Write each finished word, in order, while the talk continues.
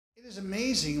is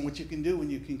amazing what you can do when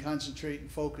you can concentrate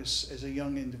and focus as a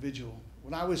young individual.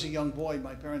 When I was a young boy,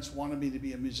 my parents wanted me to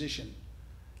be a musician,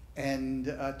 and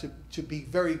to be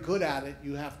very good at it,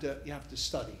 you have to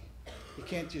study. You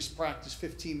can't just practice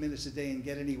 15 minutes a day and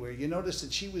get anywhere. You notice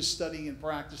that she was studying and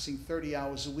practicing 30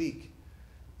 hours a week,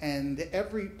 and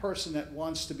every person that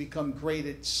wants to become great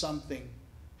at something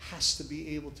has to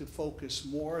be able to focus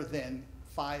more than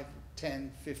 5,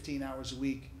 10, 15 hours a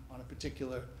week on a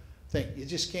particular thing. You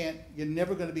just can't, you're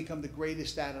never going to become the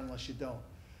greatest at it unless you don't.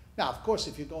 Now, of course,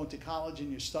 if you're going to college and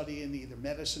you're studying either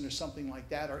medicine or something like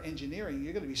that, or engineering,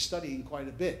 you're going to be studying quite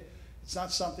a bit. It's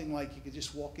not something like you could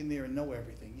just walk in there and know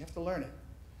everything. You have to learn it.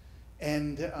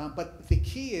 And, but the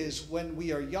key is when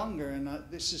we are younger, and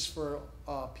this is for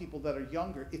people that are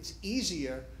younger, it's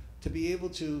easier to be able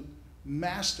to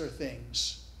master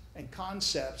things and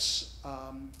concepts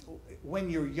when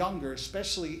you're younger,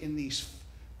 especially in these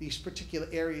particular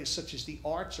areas such as the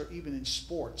arts or even in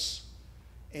sports.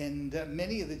 And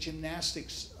many of the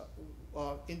gymnastics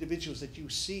individuals that you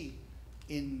see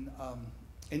in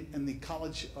the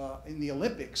college, in the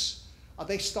Olympics,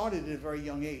 they started at a very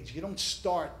young age. You don't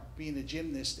start being a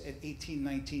gymnast at 18,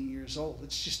 19 years old.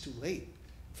 It's just too late.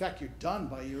 In fact, you're done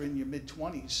by you're in your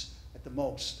mid-20s at the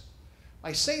most.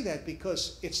 I say that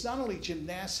because it's not only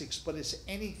gymnastics, but it's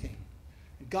anything.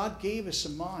 God gave us a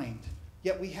mind,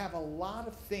 yet we have a lot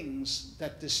of things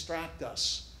that distract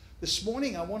us. This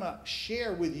morning, I want to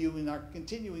share with you in our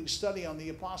continuing study on the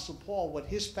Apostle Paul what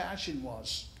his passion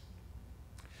was.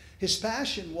 His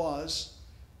passion was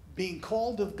being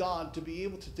called of God to be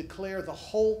able to declare the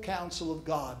whole counsel of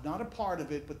God, not a part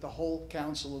of it, but the whole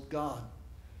counsel of God.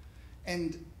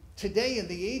 And today, in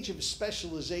the age of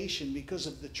specialization, because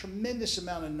of the tremendous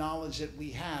amount of knowledge that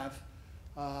we have,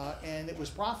 and it was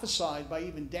prophesied by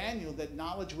even Daniel that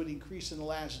knowledge would increase in the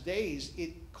last days,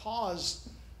 it caused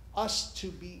us to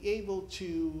be able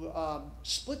to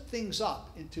split things up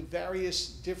into various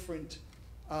different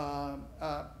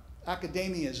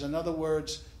academias. In other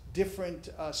words, different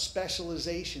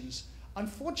specializations.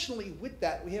 Unfortunately, with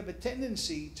that, we have a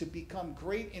tendency to become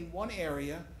great in one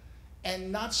area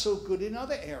and not so good in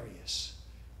other areas.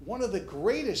 One of the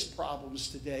greatest problems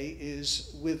today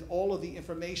is with all of the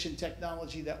information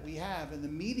technology that we have in the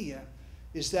media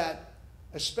is that,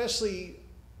 especially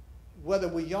whether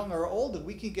we're young or older,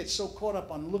 we can get so caught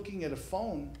up on looking at a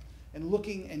phone and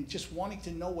looking and just wanting to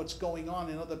know what's going on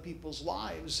in other people's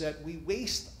lives that we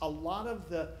waste a lot of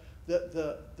the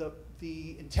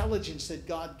intelligence that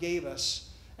God gave us,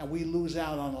 and we lose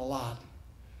out on a lot.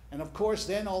 And of course,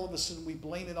 then all of a sudden we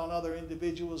blame it on other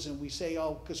individuals and we say,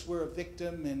 oh, because we're a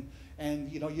victim,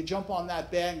 and you know, you jump on that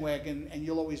bandwagon and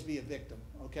you'll always be a victim,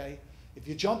 okay? If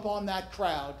you jump on that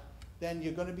crowd, then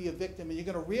you're going to be a victim, and you're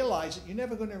going to realize that you're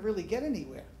never going to really get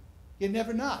anywhere. You're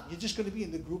never not. You're just going to be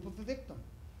in the group of the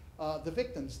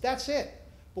victims. That's it.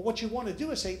 But what you want to do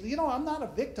is say, you know, I'm not a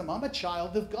victim. I'm a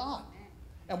child of God.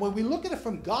 And when we look at it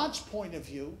from God's point of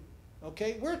view,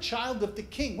 okay, we're a child of the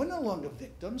King. We're no longer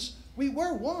victims. We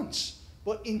were once.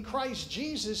 But in Christ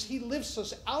Jesus, he lifts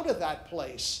us out of that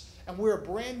place. And we're a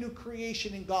brand new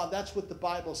creation in God. That's what the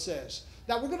Bible says.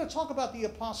 Now, we're going to talk about the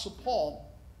Apostle Paul.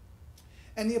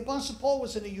 And the Apostle Paul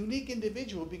was a unique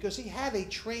individual because he had a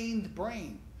trained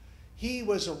brain. He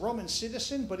was a Roman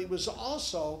citizen, but he was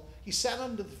also, he sat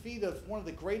under the feet of one of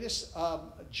the greatest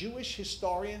Jewish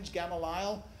historians,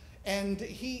 Gamaliel, and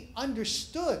he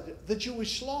understood the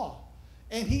Jewish law.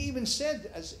 And he even said,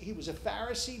 as he was a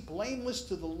Pharisee, blameless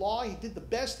to the law, he did the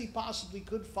best he possibly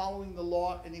could following the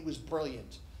law, and he was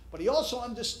brilliant. But he also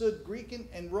understood Greek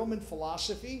and Roman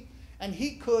philosophy, and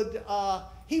he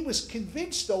was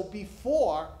convinced, though,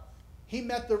 before he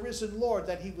met the risen Lord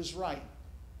that he was right.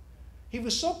 He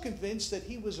was so convinced that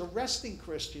he was arresting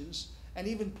Christians and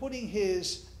even putting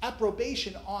his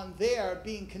approbation on their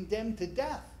being condemned to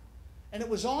death. And it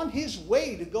was on his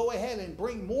way to go ahead and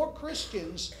bring more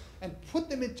Christians and put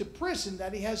them into prison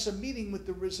that he has a meeting with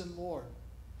the risen Lord.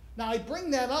 Now, I bring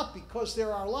that up because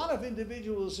there are a lot of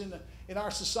individuals in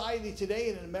our society today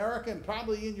and in America and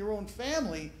probably in your own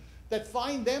family that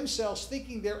find themselves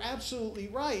thinking they're absolutely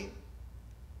right,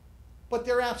 but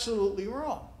they're absolutely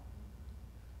wrong.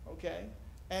 Okay?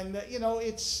 And, you know,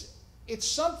 it's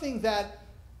something that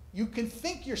you can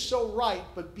think you're so right,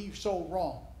 but be so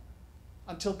wrong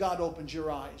until God opens your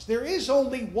eyes. There is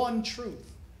only one truth.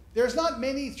 There's not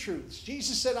many truths.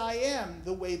 Jesus said, I am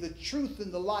the way, the truth,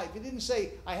 and the life. He didn't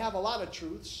say, I have a lot of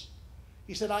truths.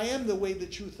 He said, I am the way, the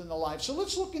truth, and the life. So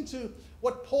let's look into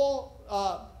what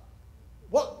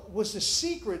what was the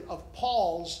secret of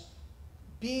Paul's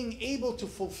being able to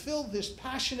fulfill this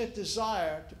passionate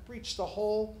desire to preach the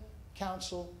whole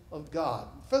counsel of God.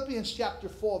 Philippians chapter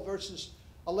 4, verses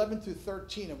 11 through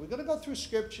 13. And we're going to go through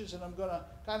scriptures, and I'm going to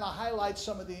kind of highlight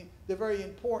some of the very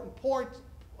important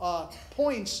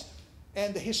points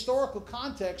and the historical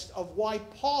context of why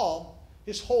Paul,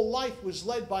 his whole life, was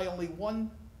led by only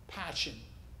one passion.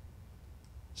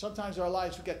 Sometimes in our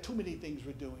lives we got too many things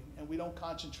we're doing and we don't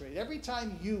concentrate. Every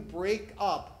time you break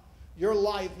up your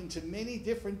life into many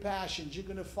different passions, you're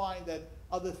going to find that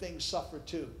other things suffer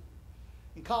too.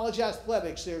 In college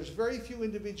athletics, there's very few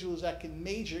individuals that can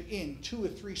major in 2 or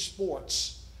 3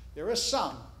 sports. There are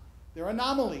some. There are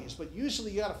anomalies, but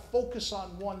usually you got to focus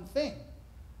on one thing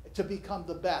to become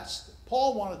the best.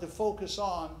 Paul wanted to focus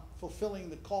on fulfilling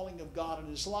the calling of God in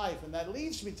his life, and that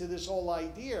leads me to this whole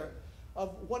idea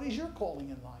of what is your calling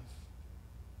in life?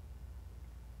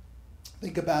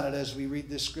 Think about it as we read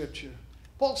this scripture.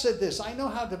 Paul said this, I know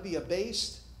how to be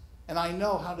abased, and I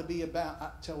know how to be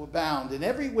to abound. And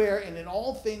everywhere and in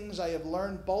all things I have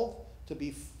learned both to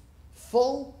be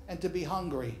full and to be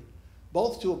hungry,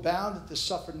 both to abound and to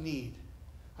suffer need.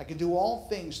 I can do all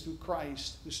things through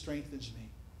Christ who strengthens me.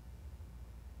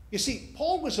 You see,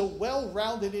 Paul was a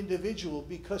well-rounded individual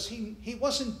because he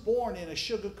wasn't born in a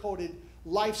sugar-coated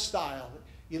lifestyle.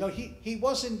 You know, he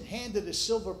wasn't handed a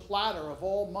silver platter of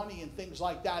all money and things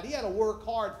like that. He had to work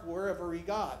hard for wherever he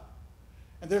got.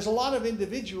 And there's a lot of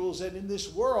individuals that in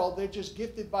this world, they're just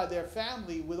gifted by their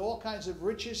family with all kinds of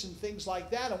riches and things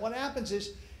like that. And what happens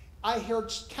is, I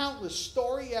heard countless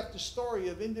story after story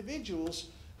of individuals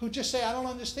who just say, I don't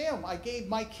understand. I gave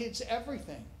my kids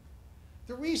everything.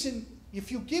 The reason,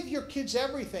 if you give your kids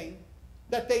everything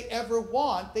that they ever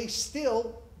want, they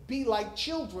still be like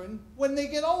children when they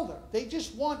get older. They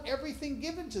just want everything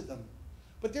given to them.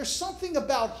 But there's something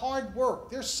about hard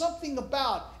work. There's something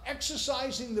about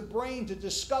exercising the brain to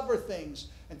discover things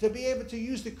and to be able to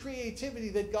use the creativity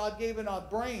that God gave in our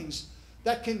brains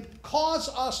that can cause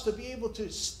us to be able to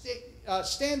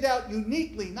stand out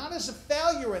uniquely, not as a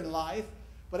failure in life,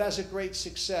 but as a great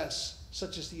success,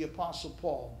 such as the Apostle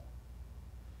Paul.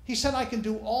 He said, I can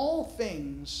do all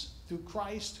things through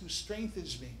Christ who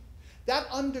strengthens me. That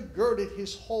undergirded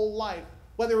his whole life,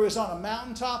 whether it was on a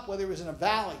mountaintop, whether it was in a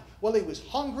valley, whether he was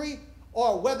hungry,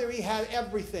 or whether he had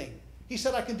everything. He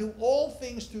said, I can do all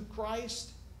things through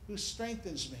Christ who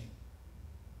strengthens me.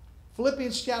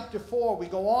 Philippians chapter 4, we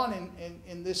go on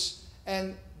in this,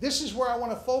 and this is where I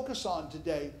want to focus on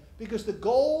today, because the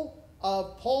goal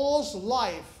of Paul's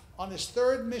life on his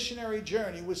 3rd missionary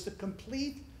journey was to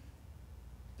complete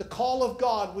the call of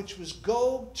God, which was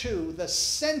go to the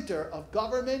center of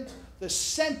government, the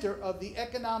center of the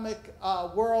economic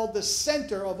world, the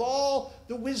center of all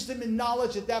the wisdom and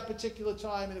knowledge at that particular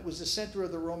time, and it was the center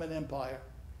of the Roman Empire.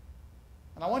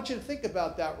 And I want you to think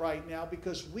about that right now,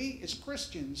 because we as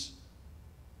Christians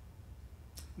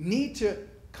need to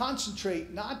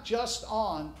concentrate not just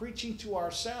on preaching to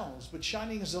ourselves, but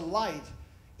shining as a light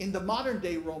in the modern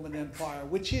day Roman Empire,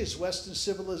 which is Western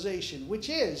civilization, which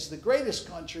is the greatest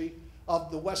country of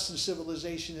the Western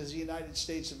civilization is the United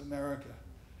States of America.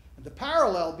 And the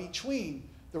parallel between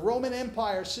the Roman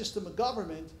Empire system of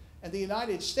government and the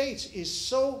United States is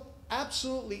so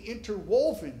absolutely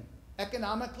interwoven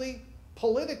economically,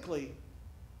 politically,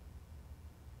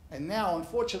 and now,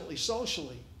 unfortunately,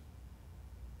 socially,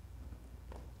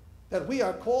 that we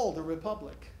are called a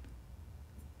republic.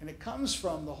 And it comes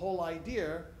from the whole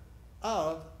idea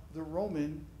of the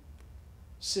Roman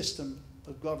system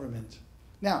of government.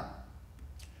 Now,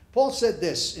 Paul said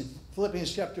this in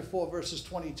Philippians chapter 4, verses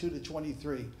 22 to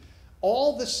 23.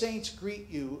 All the saints greet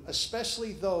you,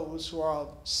 especially those who are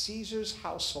of Caesar's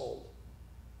household.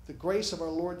 The grace of our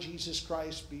Lord Jesus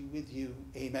Christ be with you.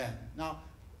 Amen. Now,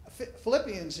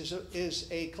 Philippians is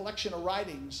a collection of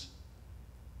writings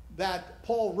that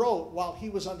Paul wrote while he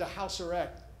was under house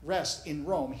arrest in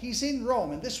Rome. He's in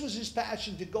Rome, and this was his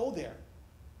passion to go there.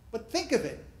 But think of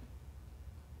it.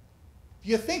 Do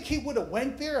you think he would have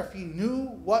went there if he knew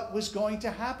what was going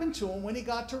to happen to him when he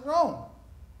got to Rome?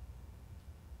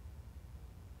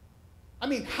 I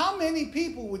mean, how many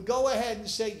people would go ahead and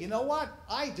say, you know what?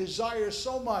 I desire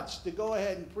so much to go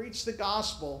ahead and preach the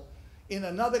gospel in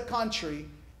another country,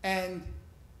 and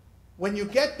when you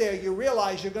get there, you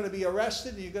realize you're going to be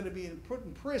arrested and you're going to be put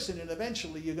in prison, and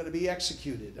eventually you're going to be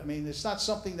executed. I mean, it's not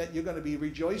something that you're going to be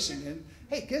rejoicing in.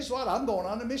 Hey, guess what? I'm going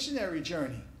on a missionary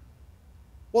journey.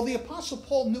 Well, the Apostle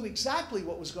Paul knew exactly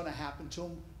what was going to happen to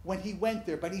him when he went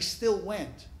there, but he still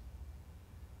went.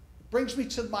 It brings me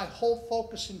to my whole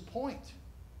focus and point.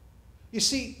 You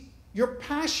see, your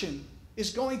passion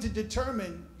is going to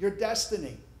determine your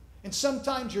destiny. And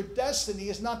sometimes your destiny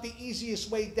is not the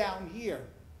easiest way down here,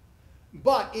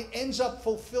 but it ends up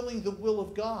fulfilling the will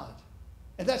of God.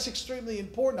 And that's extremely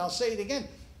important. I'll say it again.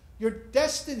 Your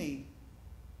destiny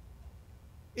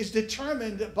is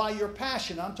determined by your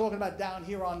passion. I'm talking about down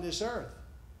here on this earth.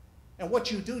 And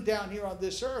what you do down here on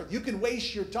this earth. You can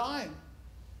waste your time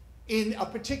in a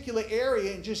particular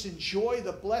area and just enjoy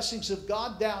the blessings of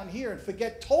God down here and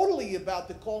forget totally about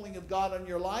the calling of God on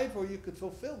your life, or you could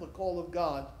fulfill the call of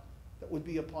God that would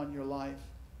be upon your life.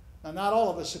 Now, not all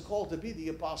of us are called to be the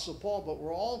Apostle Paul, but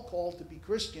we're all called to be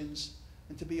Christians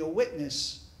and to be a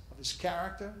witness of his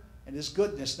character and his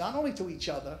goodness, not only to each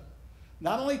other,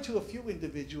 not only to a few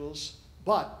individuals,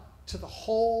 but to the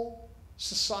whole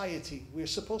society. We're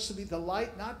supposed to be the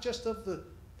light, not just of the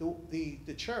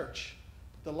church,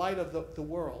 but the light of the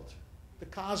world, the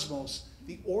cosmos,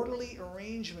 the orderly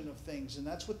arrangement of things. And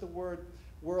that's what the word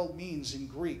world means in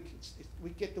Greek. We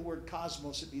get the word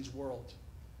cosmos, it means world.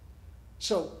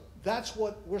 So that's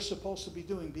what we're supposed to be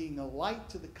doing, being a light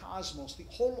to the cosmos, the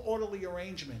whole orderly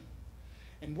arrangement.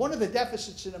 And one of the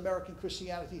deficits in American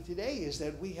Christianity today is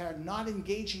that we are not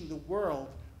engaging the world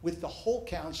with the whole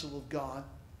counsel of God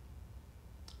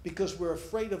because we're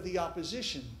afraid of the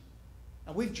opposition.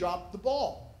 And we've dropped the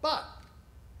ball. But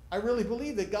I really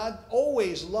believe that God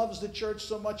always loves the church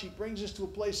so much he brings us to a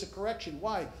place of correction.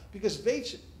 Why? Because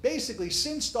basically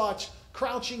sin starts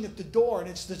crouching at the door, and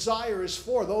its desire is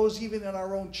for those even in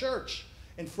our own church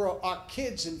and for our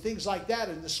kids and things like that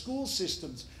in the school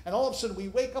systems. And all of a sudden we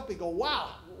wake up and go, wow,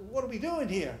 what are we doing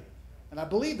here? And I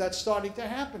believe that's starting to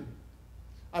happen.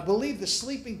 I believe the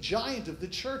sleeping giant of the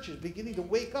church is beginning to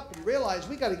wake up and realize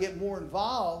we got to get more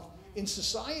involved in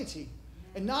society.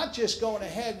 And not just going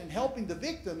ahead and helping the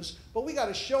victims, but we got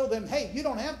to show them, hey, you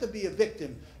don't have to be a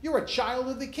victim. You're a child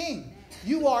of the King.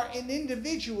 You are an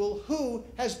individual who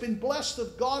has been blessed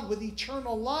of God with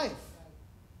eternal life.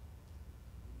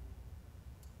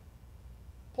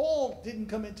 Paul didn't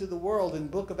come into the world, and the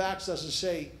book of Acts doesn't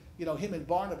say, you know, him and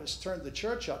Barnabas turned the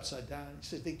church upside down. He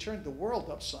says they turned the world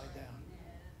upside down.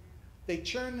 They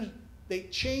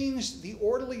changed the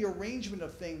orderly arrangement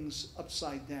of things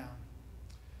upside down.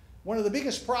 One of the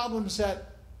biggest problems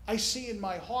that I see in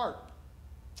my heart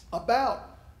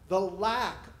about the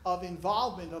lack of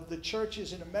involvement of the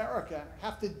churches in America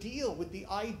have to deal with the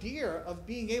idea of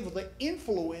being able to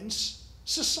influence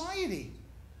society,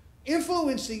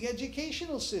 influencing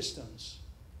educational systems.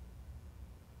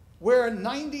 Where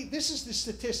this is the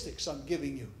statistics I'm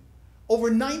giving you.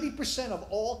 Over 90% of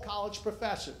all college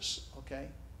professors, okay,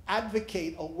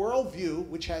 advocate a worldview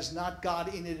which has not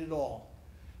God in it at all.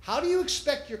 How do you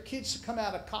expect your kids to come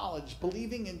out of college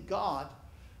believing in God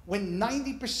when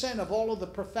 90% of all of the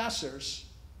professors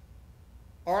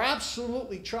are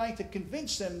absolutely trying to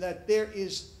convince them that there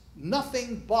is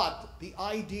nothing but the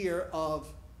idea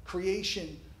of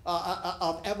creation,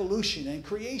 of evolution, and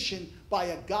creation by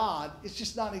a God is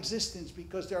just non-existent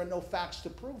because there are no facts to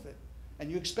prove it. And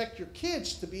you expect your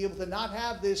kids to be able to not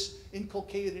have this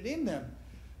inculcated in them.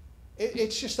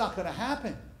 It's just not going to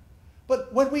happen.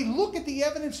 But when we look at the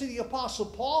evidence of the Apostle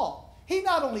Paul, he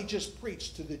not only just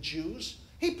preached to the Jews,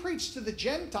 he preached to the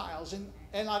Gentiles.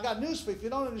 And I got news for you. If you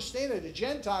don't understand it, a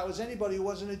Gentile is anybody who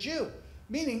wasn't a Jew,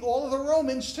 meaning all of the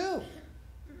Romans too.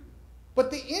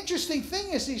 But the interesting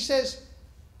thing is he says,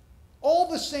 all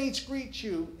the saints greet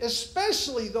you,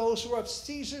 especially those who are of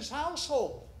Caesar's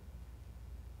household.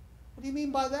 What do you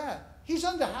mean by that? He's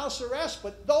under house arrest,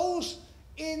 but those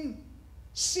in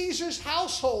Caesar's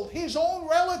household, his own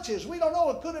relatives, we don't know.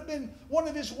 It could have been one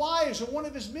of his wives or one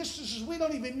of his mistresses. We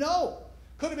don't even know.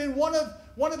 Could have been one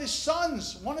of his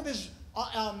sons, one of his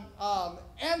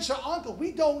aunts or uncle.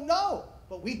 We don't know.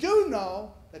 But we do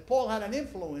know that Paul had an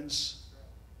influence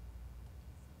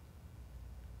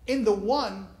in the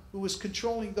one who was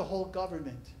controlling the whole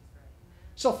government.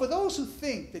 So for those who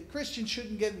think that Christians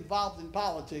shouldn't get involved in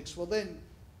politics, well then,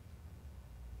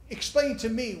 explain to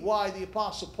me why the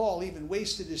Apostle Paul even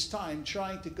wasted his time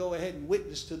trying to go ahead and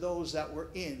witness to those that were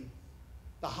in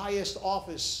the highest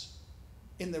office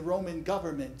in the Roman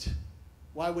government.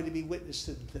 Why would he be witness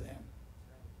to them?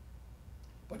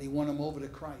 But he won them over to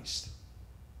Christ.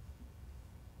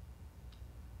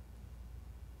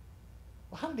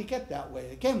 Well, how did he get that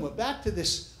way? Again, we're back to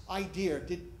this idea.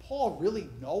 Did Paul really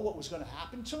know what was going to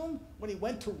happen to him when he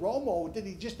went to Rome, or did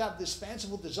he just have this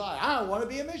fanciful desire? I want to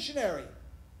be a missionary.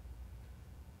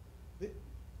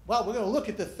 Well, we're going to look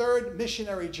at the third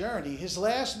missionary journey, his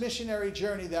last missionary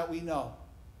journey that we know.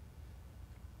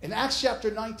 In Acts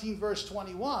chapter 19, verse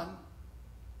 21,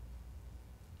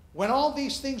 when all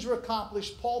these things were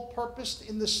accomplished, Paul purposed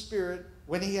in the Spirit,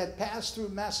 when he had passed through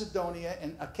Macedonia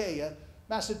and Achaia.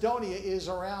 Macedonia is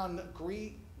around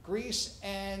Greece,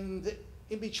 and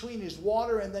in between is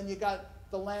water, and then you got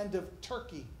the land of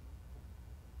Turkey.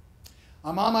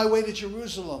 I'm on my way to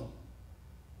Jerusalem.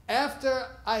 After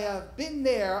I have been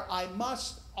there, I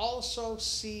must also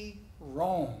see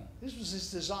Rome. This was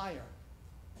his desire.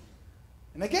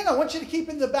 And again, I want you to keep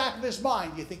in the back of his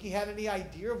mind. Do you think he had any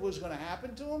idea of what was going to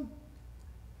happen to him?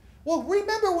 Well,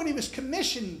 remember when he was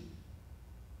commissioned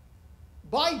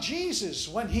by Jesus,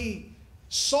 when he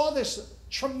saw this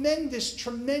tremendous,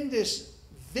 tremendous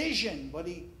vision, but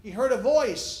he heard a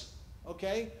voice,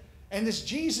 okay? And this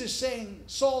Jesus saying,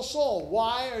 Saul, Saul,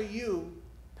 why are you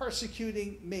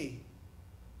persecuting me?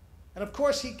 And of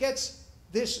course, he gets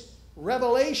this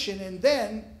revelation, and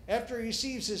then, after he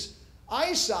receives his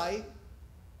eyesight,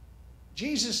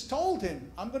 Jesus told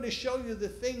him, I'm going to show you the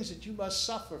things that you must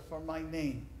suffer for my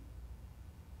name.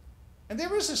 And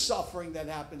there is a suffering that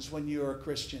happens when you're a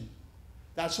Christian.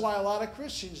 That's why a lot of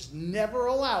Christians never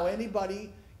allow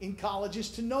anybody in colleges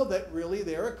to know that really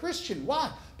they're a Christian.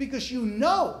 Why? Because you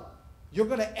know you're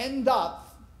going to end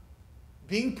up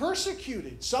being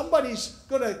persecuted. Somebody's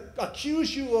going to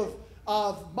accuse you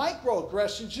of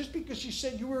microaggressions just because you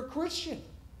said you were a Christian.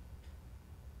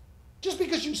 Just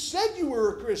because you said you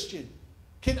were a Christian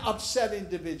can upset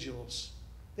individuals.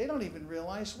 They don't even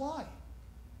realize why.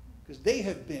 Because they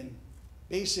have been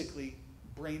basically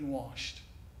brainwashed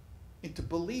into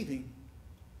believing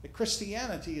that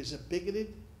Christianity is a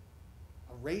bigoted,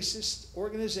 a racist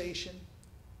organization,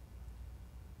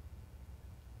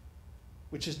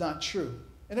 which is not true.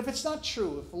 And if it's not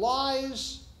true, if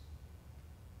lies,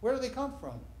 where do they come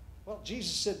from? Well,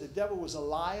 Jesus said the devil was a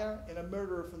liar and a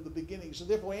murderer from the beginning. So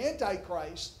therefore,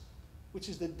 Antichrist, which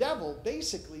is the devil,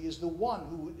 basically is the one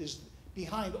who is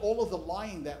behind all of the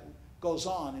lying that goes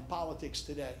on in politics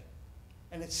today.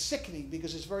 And it's sickening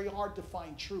because it's very hard to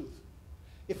find truth.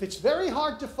 If it's very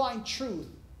hard to find truth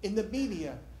in the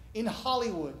media, in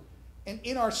Hollywood, and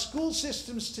in our school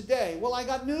systems today, well, I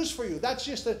got news for you. That's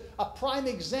just a prime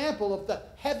example of the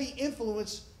heavy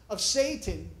influence of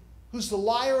Satan, who's the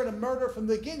liar and a murderer from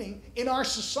the beginning, in our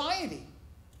society.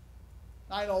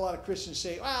 I know a lot of Christians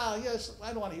say, well, yes,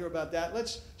 I don't want to hear about that.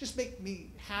 Let's just make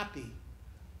me happy.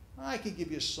 I could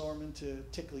give you a sermon to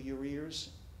tickle your ears.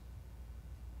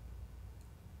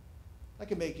 I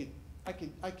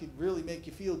could really make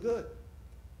you feel good.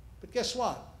 But guess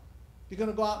what? You're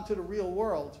going to go out into the real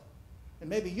world, and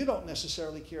maybe you don't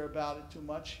necessarily care about it too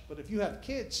much, but if you have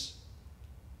kids,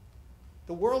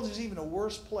 the world is even a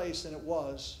worse place than it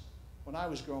was when I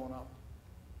was growing up.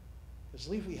 Because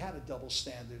at least we had a double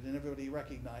standard and everybody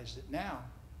recognized it. Now,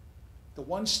 the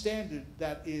one standard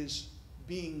that is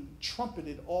being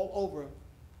trumpeted all over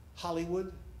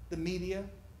Hollywood, the media,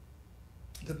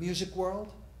 the music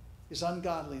world, is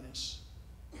ungodliness.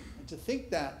 And to think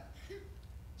that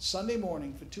Sunday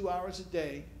morning for 2 hours a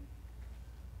day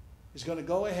is going to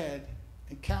go ahead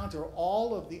and counter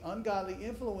all of the ungodly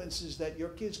influences that your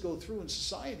kids go through in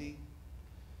society,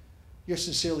 you're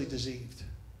sincerely deceived.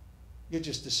 You're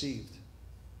just deceived.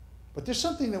 But there's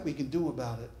something that we can do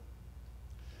about it.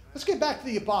 Let's get back to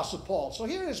the Apostle Paul. So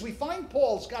here it is. We find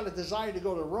Paul's got a desire to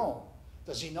go to Rome.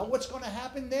 Does he know what's going to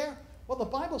happen there? Well, the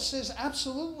Bible says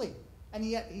absolutely. And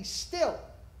yet he still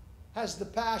has the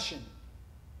passion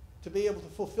to be able to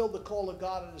fulfill the call of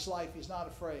God in his life. He's not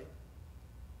afraid.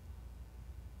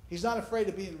 He's not afraid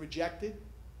of being rejected.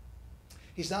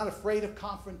 He's not afraid of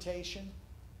confrontation.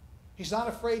 He's not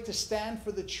afraid to stand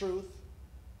for the truth,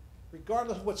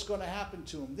 regardless of what's going to happen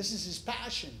to him. This is his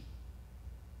passion.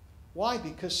 Why?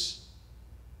 Because,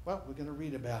 well, we're going to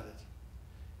read about it.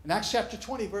 In Acts chapter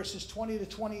 20, verses 20 to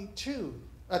 22,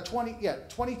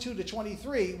 22 to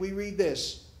 23, we read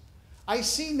this. I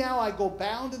see now I go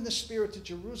bound in the Spirit to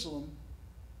Jerusalem,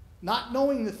 not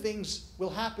knowing the things will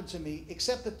happen to me,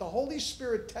 except that the Holy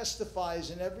Spirit testifies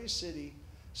in every city,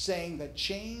 saying that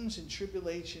chains and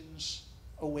tribulations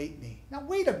await me. Now,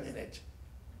 wait a minute.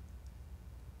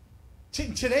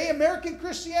 Today, American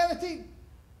Christianity,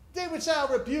 they would say, I'll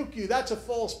rebuke you. That's a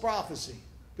false prophecy.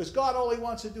 Because God all he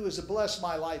wants to do is to bless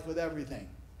my life with everything.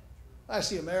 That's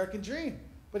the American dream.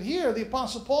 But here, the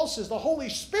Apostle Paul says the Holy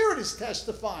Spirit is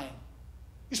testifying.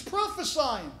 He's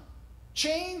prophesying.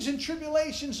 Chains and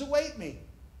tribulations await me.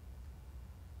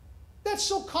 That's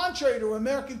so contrary to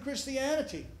American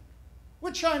Christianity.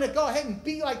 We're trying to go ahead and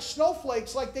be like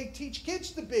snowflakes like they teach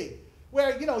kids to be.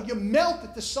 Where, you melt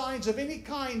at the signs of any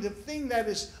kind of thing that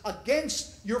is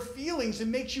against your feelings and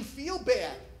makes you feel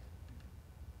bad.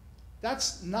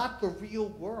 That's not the real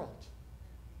world.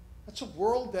 That's a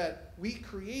world that we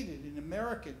created in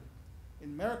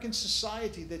American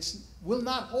society that will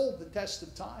not hold the test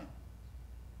of time.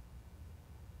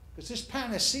 Because this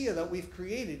panacea that we've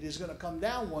created is going to come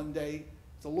down one day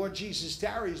if the Lord Jesus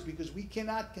tarries, because we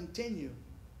cannot continue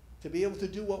to be able to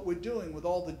do what we're doing with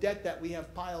all the debt that we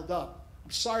have piled up.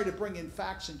 I'm sorry to bring in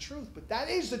facts and truth, but that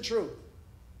is the truth.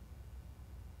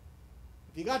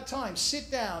 If you got time, sit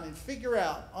down and figure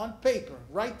out on paper,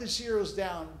 write the zeros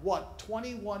down, what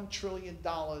 $21 trillion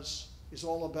is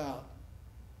all about.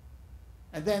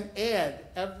 And then add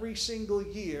every single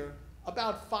year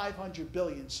about 500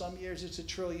 billion. Some years it's $1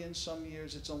 trillion, some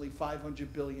years it's only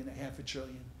 500 billion, a half a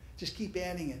trillion. Just keep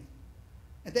adding it.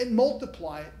 And then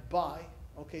multiply it by,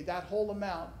 okay, that whole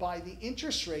amount by the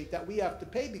interest rate that we have to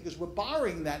pay because we're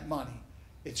borrowing that money.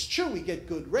 It's true we get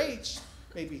good rates,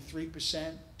 maybe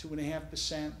 3%,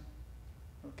 2.5%,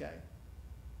 okay?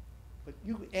 But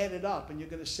you add it up and you're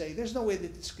going to say, there's no way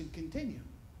that this can continue.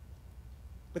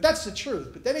 But that's the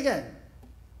truth. But then again,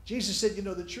 Jesus said, you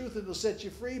know the truth and it'll set you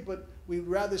free, but we'd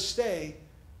rather stay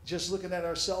just looking at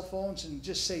our cell phones and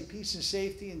just say peace and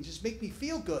safety and just make me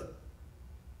feel good.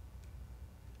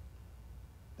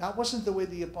 That wasn't the way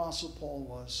the Apostle Paul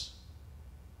was.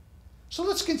 So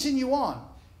let's continue on.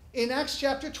 In Acts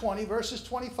chapter 20, verses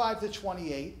 25 to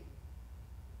 28,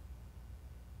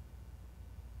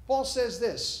 Paul says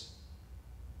this,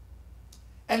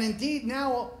 and indeed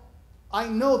now I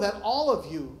know that all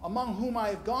of you, among whom I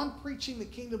have gone preaching the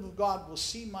kingdom of God, will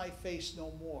see my face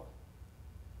no more.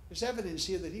 There's evidence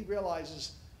here that he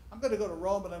realizes, I'm going to go to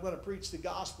Rome and I'm going to preach the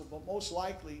gospel, but most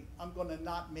likely I'm going to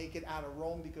not make it out of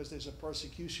Rome because there's a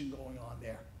persecution going on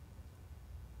there.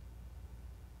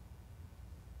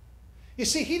 You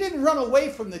see, he didn't run away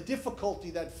from the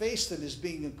difficulty that faced him as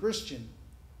being a Christian.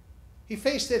 He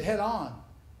faced it head on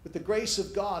with the grace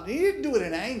of God. And he didn't do it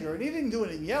in anger and he didn't do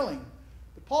it in yelling.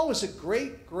 Paul was a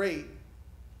great, great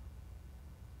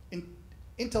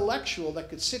intellectual that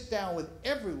could sit down with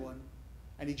everyone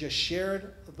and he just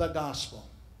shared the gospel.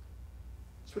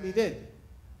 That's what he did.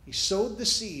 He sowed the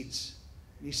seeds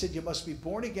and he said, you must be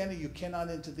born again or you cannot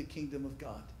enter the kingdom of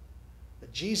God.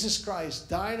 That Jesus Christ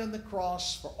died on the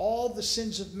cross for all the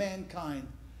sins of mankind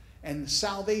and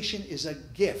salvation is a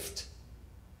gift.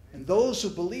 And those who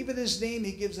believe in his name,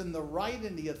 he gives them the right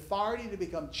and the authority to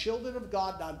become children of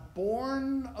God, not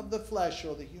born of the flesh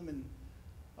or the human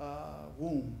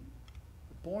womb,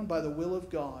 but born by the will of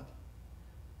God.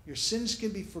 Your sins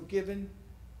can be forgiven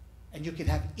and you can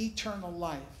have eternal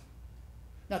life.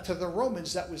 Now to the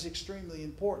Romans that was extremely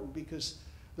important because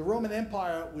the Roman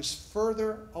Empire was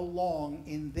further along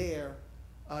in their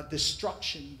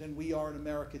destruction than we are in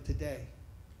America today.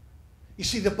 You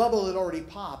see, the bubble had already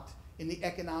popped in the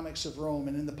economics of Rome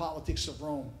and in the politics of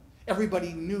Rome.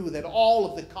 Everybody knew that all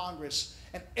of the Congress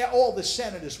and all the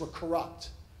senators were corrupt.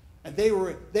 And they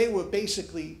were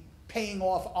basically paying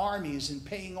off armies and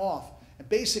paying off. And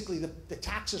basically the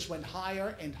taxes went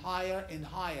higher and higher and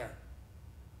higher.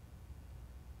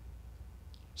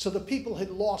 So the people had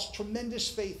lost tremendous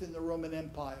faith in the Roman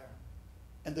Empire.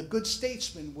 And the good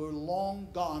statesmen were long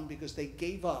gone because they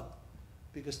gave up.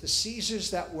 Because the Caesars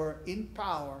that were in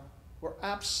power were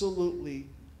absolutely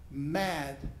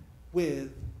mad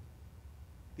with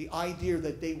the idea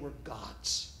that they were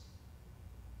gods.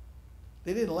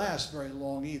 They didn't last very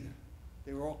long either.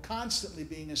 They were all constantly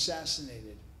being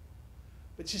assassinated.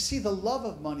 But you see, the love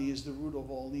of money is the root of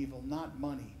all evil, not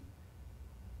money.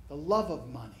 The love of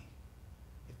money.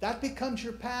 If that becomes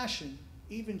your passion,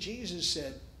 even Jesus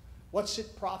said, what's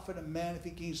it profit a man if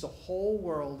he gains the whole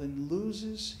world and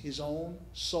loses his own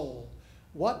soul?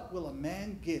 What will a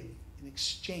man give in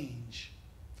exchange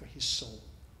for his soul?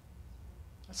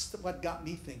 That's what got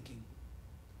me thinking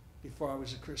before I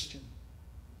was a Christian.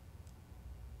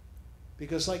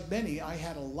 Because like many, I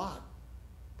had a lot,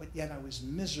 but yet I was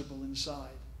miserable inside.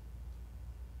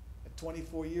 At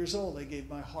 24 years old, I gave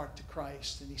my heart to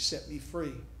Christ, and he set me free.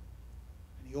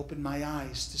 And he opened my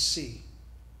eyes to see.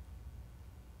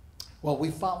 Well, we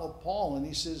follow Paul, and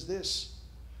he says this,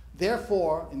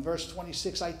 therefore, in verse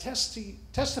 26, I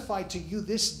testify to you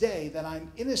this day that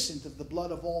I'm innocent of the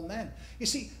blood of all men. You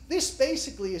see, this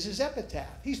basically is his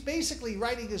epitaph. He's basically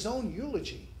writing his own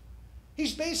eulogy.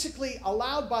 He's basically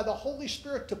allowed by the Holy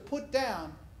Spirit to put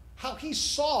down how he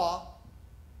saw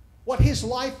what his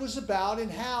life was about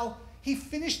and how he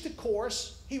finished the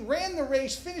course. He ran the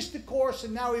race, finished the course,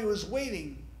 and now he was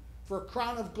waiting for a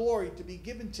crown of glory to be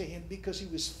given to him because he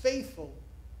was faithful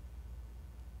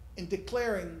in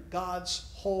declaring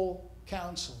God's whole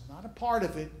counsel. Not a part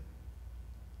of it,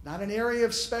 not an area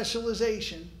of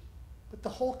specialization, but the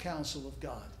whole counsel of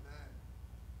God.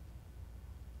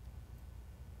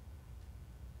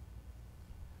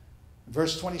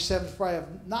 Verse 27, for I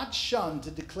have not shunned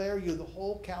to declare you the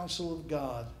whole counsel of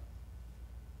God.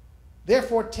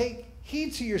 Therefore take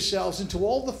heed to yourselves and to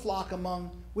all the flock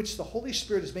among which the Holy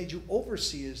Spirit has made you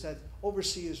overseers. That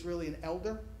overseer is really an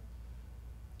elder.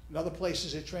 In other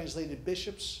places it translated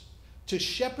bishops, to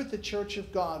shepherd the church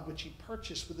of God, which he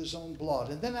purchased with his own blood.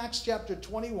 And then Acts chapter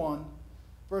 21,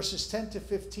 verses 10 to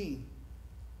 15.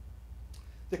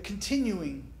 The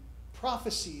continuing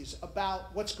prophecies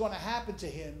about what's going to happen to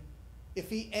him if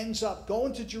he ends up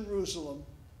going to Jerusalem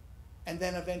and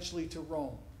then eventually to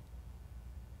Rome.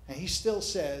 And he still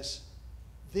says,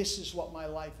 this is what my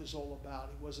life is all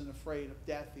about. He wasn't afraid of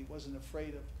death. He wasn't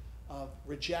afraid of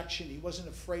rejection. He wasn't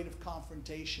afraid of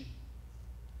confrontation.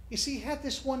 You see, he had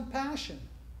this one passion.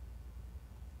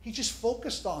 He just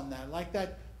focused on that, like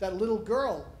that little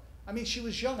girl. I mean, she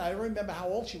was young. I don't remember how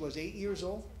old she was, 8 years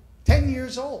old? 10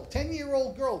 years old.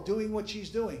 10-year-old girl doing what she's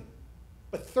doing.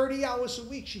 But 30 hours a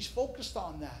week, she's focused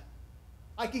on that.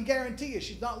 I can guarantee you,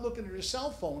 she's not looking at her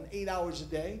cell phone 8 hours a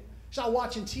day. She's not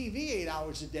watching TV 8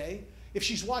 hours a day. If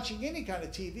she's watching any kind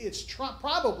of TV, it's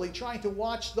probably trying to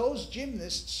watch those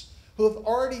gymnasts who have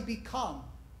already become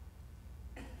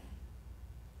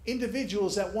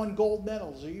individuals that won gold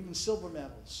medals or even silver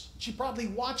medals. She probably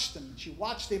watched them. She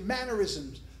watched their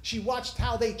mannerisms. She watched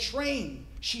how they trained.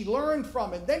 She learned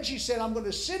from it. Then she said, I'm going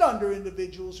to sit under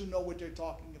individuals who know what they're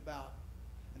talking about.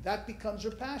 And that becomes her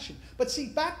passion. But see,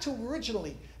 back to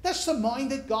originally, that's the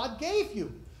mind that God gave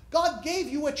you. God gave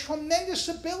you a tremendous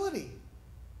ability.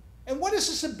 And what is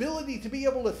this ability to be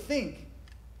able to think?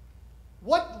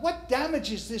 What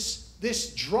damages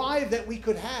this drive that we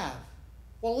could have?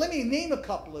 Well, let me name a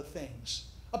couple of things.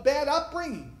 A bad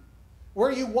upbringing,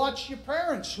 where you watched your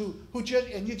parents you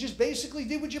just basically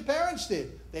did what your parents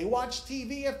did. They watched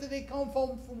TV after they come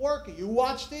home from work, and you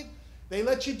watched it. They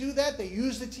let you do that. They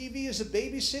use the TV as a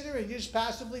babysitter, and you just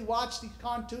passively watch these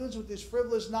cartoons with this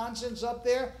frivolous nonsense up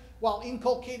there while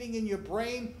inculcating in your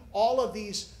brain all of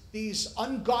these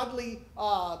ungodly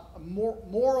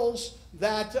morals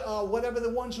that whatever the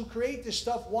ones who create this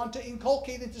stuff want to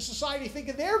inculcate into society,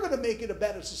 thinking they're going to make it a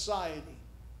better society.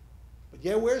 But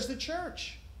yeah, where's the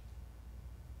church?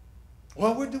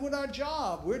 Well, we're doing our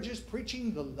job. We're just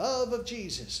preaching the love of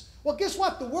Jesus. Well, guess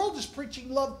what? The world is preaching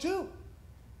love too.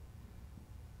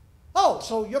 Oh,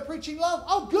 so you're preaching love?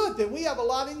 Oh, good. Then we have a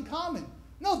lot in common.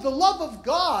 No, the love of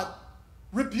God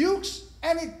rebukes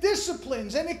and it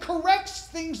disciplines and it corrects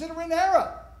things that are in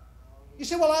error. You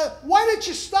say, well, why did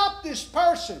you stop this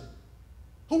person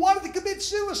who wanted to commit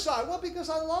suicide? Well, because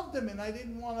I loved them and I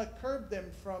didn't want to curb them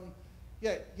from,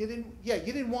 you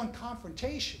didn't want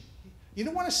confrontation. You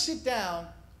didn't want to sit down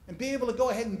and be able to go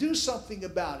ahead and do something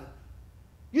about it.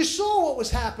 You saw what was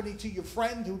happening to your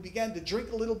friend who began to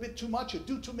drink a little bit too much or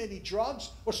do too many drugs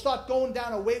or start going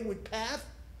down a wayward path.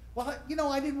 Well,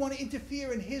 I didn't want to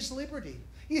interfere in his liberty.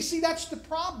 You see, that's the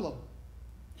problem.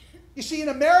 You see, in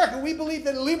America, we believe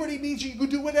that liberty means you can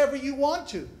do whatever you want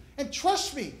to. And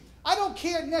trust me, I don't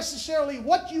care necessarily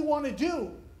what you want to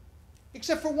do,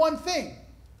 except for one thing.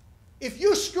 If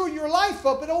you screw your life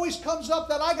up, it always comes up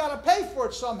that I got to pay for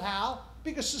it somehow,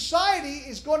 because society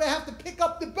is going to have to pick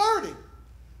up the burden.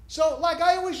 So, like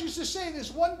I always used to say,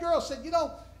 this one girl said,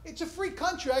 it's a free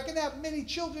country. I can have many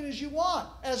children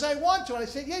as I want to. And I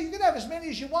said, yeah, you can have as many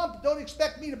as you want, but don't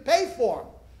expect me to pay for them.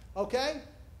 Okay?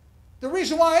 The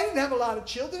reason why I didn't have a lot of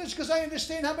children is because I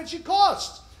understand how much it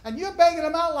costs. And you're banging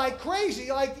them out like crazy,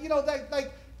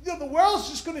 the world's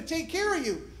just going to take care of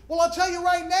you. Well, I'll tell you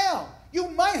right now, you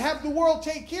might have the world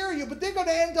take care of you, but they're going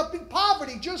to end up in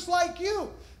poverty just like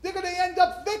you. They're going to end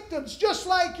up victims just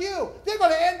like you. They're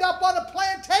going to end up on a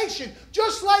plantation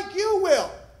just like you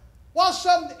will. While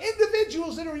some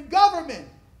individuals that are in government,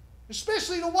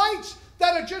 especially the whites,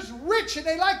 that are just rich and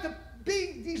they like to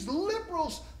be these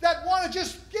liberals that want to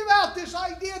just give out this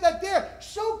idea that they're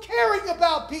so caring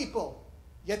about people.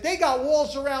 Yet they got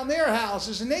walls around their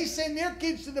houses and they send their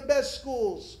kids to the best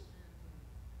schools.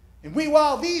 And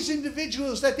while these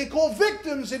individuals that they call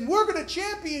victims, and we're going to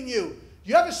champion you.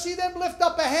 You ever see them lift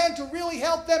up a hand to really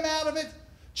help them out of it?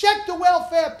 Check the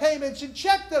welfare payments and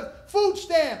check the food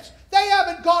stamps. They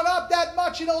haven't gone up that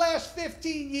much in the last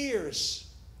 15 years.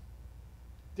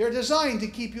 They're designed to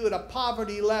keep you at a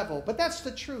poverty level. But that's the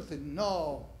truth. And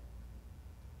no,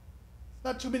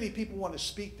 not too many people want to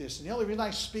speak this. And the only reason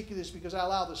I speak this is because I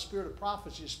allow the spirit of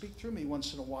prophecy to speak through me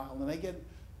once in a while. And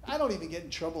I don't even get in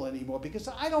trouble anymore because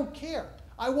I don't care.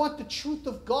 I want the truth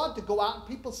of God to go out and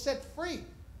people set free.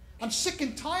 I'm sick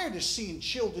and tired of seeing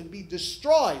children be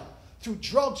destroyed through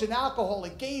drugs and alcohol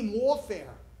and game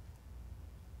warfare.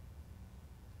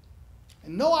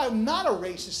 And no, I'm not a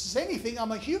racist. As anything,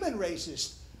 I'm a human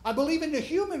racist. I believe in the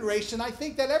human race, and I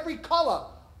think that every color,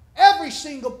 every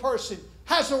single person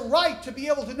has a right to be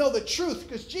able to know the truth,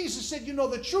 because Jesus said, you know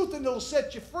the truth and it'll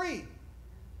set you free.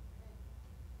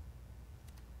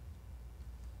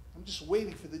 I'm just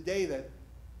waiting for the day that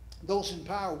those in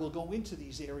power will go into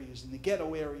these areas, in the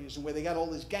ghetto areas, and where they got all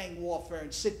this gang warfare,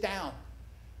 and sit down,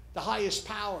 the highest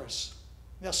powers.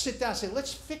 They'll sit down and say,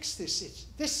 let's fix this.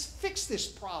 Fix this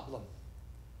problem.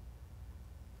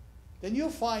 Then you'll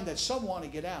find that some want to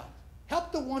get out.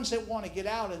 Help the ones that want to get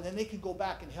out, and then they can go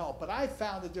back and help. But I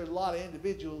found that there's a lot of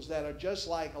individuals that are just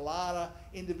like a lot of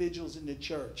individuals in the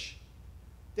church.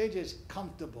 They're just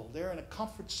comfortable. They're in a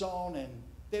comfort zone, and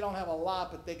they don't have a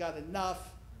lot, but they got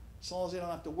enough. As long as they don't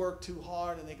have to work too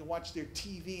hard and they can watch their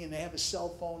TV and they have a cell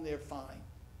phone, they're fine.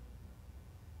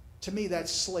 To me,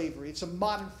 that's slavery. It's a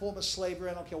modern form of slavery.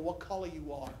 I don't care what color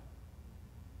you are.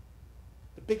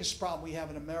 The biggest problem we have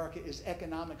in America is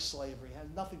economic slavery. It has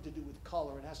nothing to do with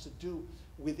color. It has to do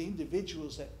with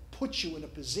individuals that put you in a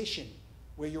position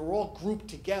where you're all grouped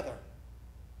together.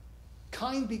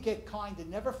 Kind beget kind,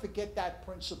 and never forget that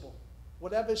principle.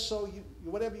 Whatever you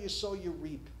sow, you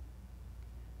reap.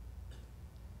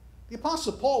 The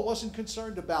Apostle Paul wasn't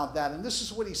concerned about that, and this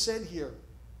is what he said here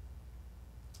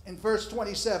in verse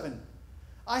 27.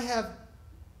 I have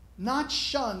not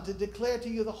shunned to declare to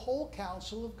you the whole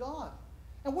counsel of God.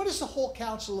 And what is the whole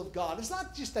counsel of God? It's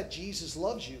not just that Jesus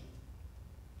loves you.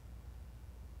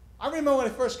 I remember when I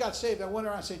first got saved, I went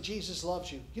around and said, Jesus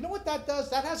loves you. You know what that does?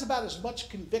 That has about as much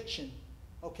conviction,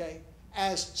 okay,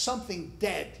 as something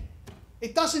dead.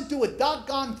 It doesn't do a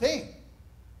doggone thing.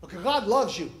 Okay, God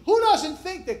loves you. Who doesn't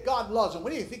think that God loves them?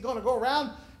 What do you think, going to go around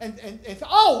and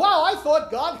oh, wow, I thought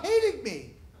God hated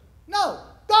me. No,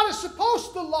 God is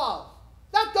supposed to love.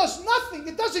 That does nothing.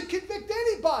 It doesn't convict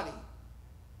anybody.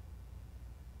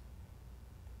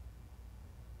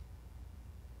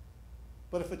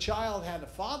 But if a child had a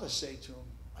father say to him,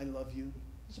 I love you,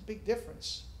 there's a big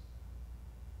difference.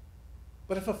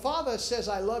 But if a father says,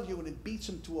 I love you, and it beats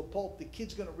him to a pulp, the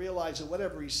kid's going to realize that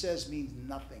whatever he says means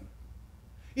nothing.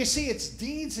 You see, it's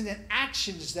deeds and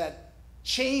actions that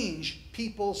change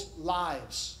people's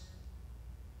lives.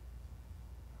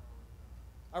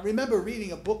 I remember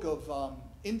reading a book of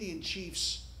Indian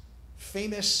chiefs'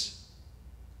 famous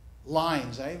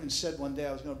lines. I even said one day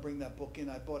I was going to bring that book in.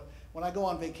 When I go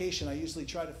on vacation, I usually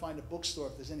try to find a bookstore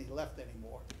if there's any left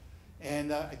anymore.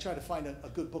 And I try to find a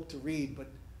good book to read. But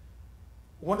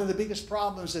one of the biggest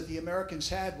problems that the Americans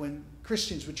had when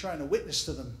Christians were trying to witness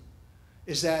to them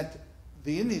is that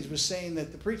the Indians were saying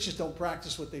that the preachers don't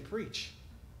practice what they preach.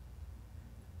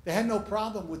 They had no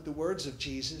problem with the words of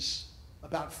Jesus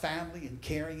about family and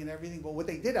caring and everything, but what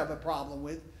they did have a problem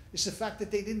with is the fact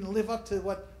that they didn't live up to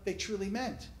what they truly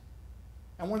meant.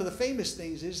 And one of the famous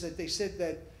things is that they said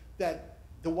that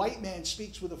the white man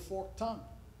speaks with a forked tongue.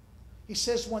 He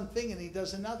says one thing and he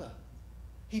does another.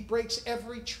 He breaks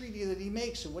every treaty that he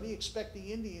makes, and what do you expect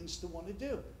the Indians to want to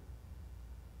do?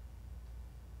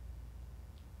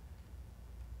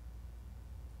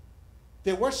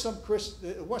 There were some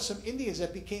Indians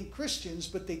that became Christians,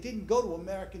 but they didn't go to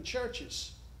American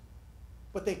churches.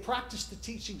 But they practiced the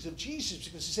teachings of Jesus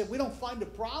because they said, we don't find a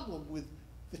problem with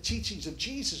the teachings of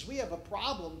Jesus. We have a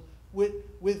problem with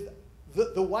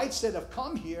the whites that have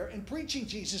come here and preaching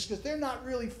Jesus because they're not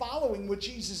really following what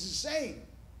Jesus is saying.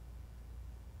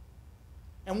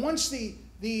 And once the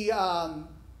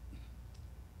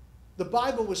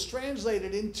Bible was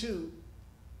translated into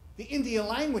the Indian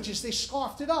languages, they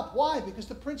scoffed it up. Why? Because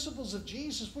the principles of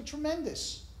Jesus were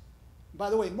tremendous.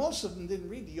 By the way, most of them didn't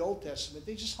read the Old Testament.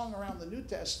 They just hung around the New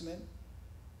Testament,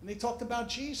 and they talked about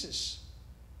Jesus.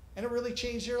 And it really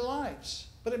changed their lives.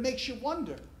 But it makes you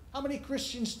wonder, how many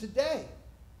Christians today?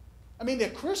 I mean,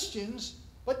 they're Christians,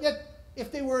 but yet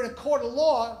if they were in a court of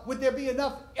law, would there be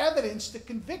enough evidence to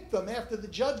convict them after the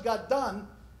judge got done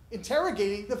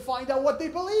interrogating to find out what they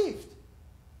believed?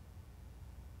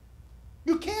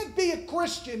 You can't be a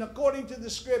Christian according to the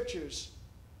Scriptures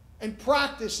and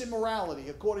practice immorality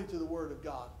according to the Word of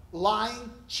God.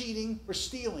 Lying, cheating, or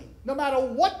stealing. No matter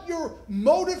what your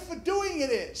motive for doing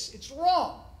it is, it's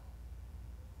wrong.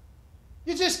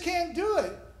 You just can't do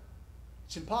it.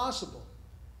 It's impossible.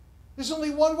 There's only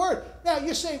one word. Now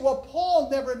you say, well, Paul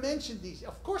never mentioned these.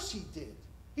 Of course he did.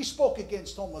 He spoke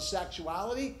against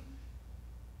homosexuality.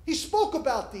 He spoke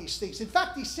about these things. In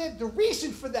fact, he said the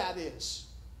reason for that is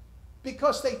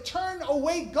because they turn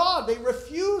away God. They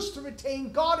refuse to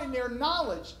retain God in their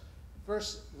knowledge.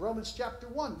 Romans chapter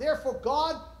 1. Therefore,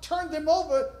 God turned them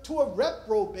over to a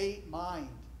reprobate mind.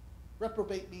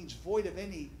 Reprobate means void of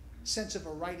any sense of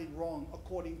a right and wrong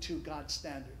according to God's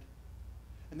standard.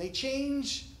 And they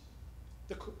change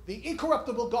the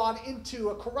incorruptible God into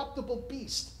a corruptible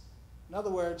beast. In other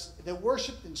words, they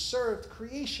worshipped and served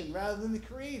creation rather than the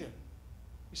Creator.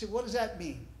 You say, what does that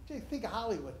mean? Think of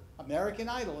Hollywood, American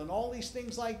Idol, and all these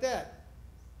things like that.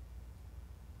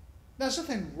 There's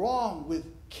nothing wrong with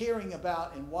caring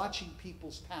about and watching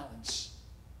people's talents.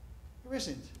 There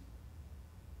isn't.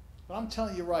 But I'm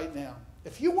telling you right now,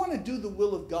 if you want to do the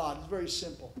will of God, it's very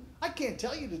simple. I can't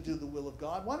tell you to do the will of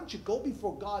God. Why don't you go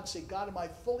before God and say, God, am I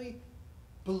fully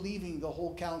believing the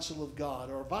whole counsel of God?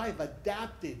 Or have I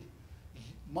adapted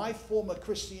my form of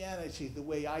Christianity the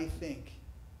way I think?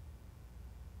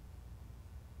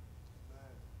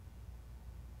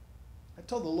 I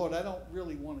told the Lord, I don't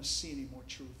really want to see any more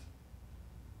truth.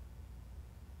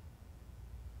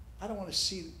 I don't want to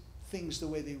see things the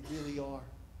way they really are.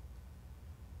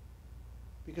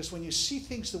 Because when you see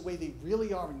things the way they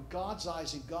really are in God's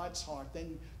eyes, in God's heart,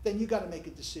 then you got to make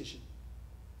a decision.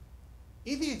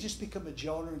 Either you just become a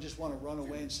Jonah and just want to run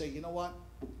away and say, you know what?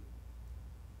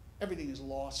 Everything is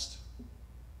lost.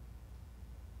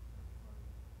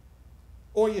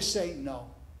 Or you say, no.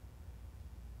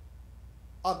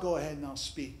 I'll go ahead and I'll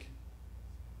speak.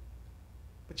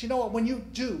 But you know what? When you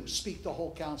do speak the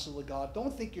whole counsel of God,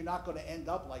 don't think you're not going to end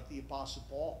up like the Apostle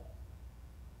Paul.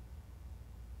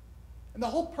 And the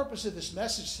whole purpose of this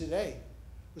message today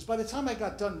was, by the time I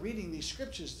got done reading these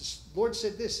scriptures, the Lord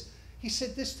said this. He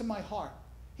said this to my heart.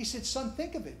 He said, son,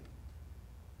 think of it.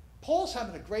 Paul's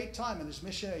having a great time in his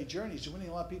missionary journey. He's winning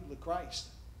a lot of people to Christ.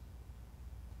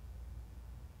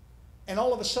 And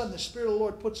all of a sudden, the Spirit of the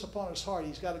Lord puts upon his heart,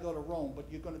 he's got to go to Rome, but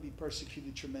you're going to be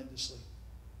persecuted tremendously.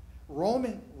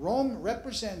 Rome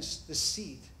represents the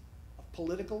seat of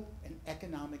political and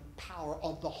economic power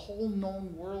of the whole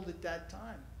known world at that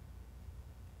time.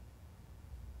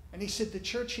 And he said the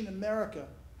church in America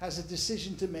has a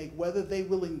decision to make whether they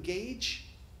will engage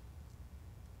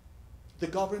the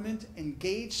government,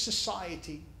 engage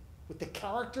society with the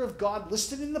character of God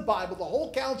listed in the Bible, the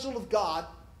whole counsel of God,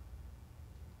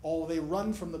 or they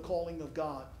run from the calling of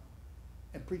God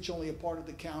and preach only a part of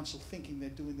the counsel, thinking they're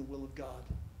doing the will of God.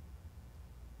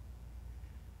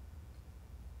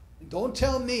 And don't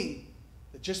tell me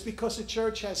that just because a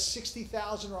church has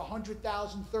 60,000 or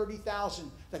 100,000,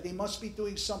 30,000, that they must be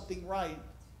doing something right.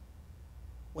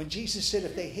 When Jesus said,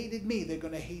 if they hated me, they're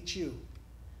going to hate you.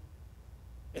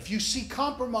 If you see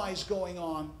compromise going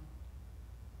on,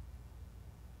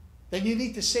 then you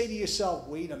need to say to yourself,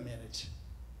 wait a minute.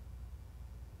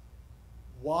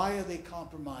 Why are they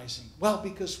compromising? Well,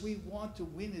 because we want to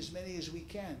win as many as we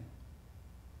can.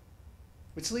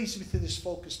 Which leads me to this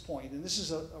focus point. And this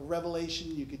is a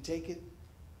revelation. You could take it,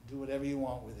 do whatever you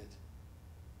want with it.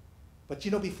 But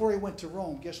you know, before he went to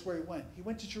Rome, guess where he went? He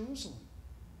went to Jerusalem.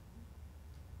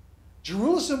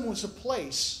 Jerusalem was a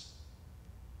place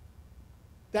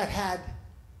that had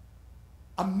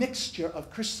a mixture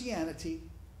of Christianity,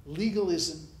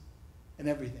 legalism, and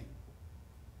everything.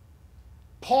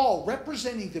 Paul,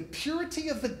 representing the purity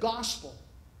of the gospel,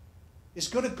 is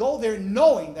going to go there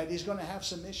knowing that he's going to have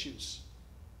some issues.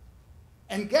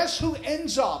 And guess who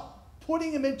ends up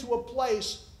putting him into a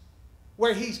place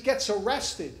where he gets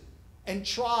arrested and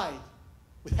tried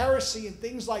with heresy and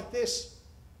things like this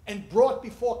and brought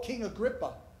before King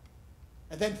Agrippa?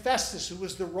 And then Festus, who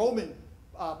was the Roman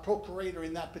procurator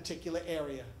in that particular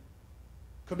area,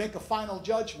 could make a final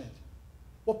judgment.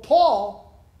 Well,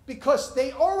 Paul, because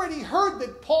they already heard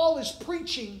that Paul is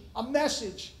preaching a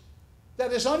message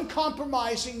that is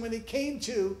uncompromising when it came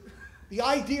to the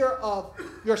idea of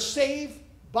you're saved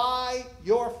by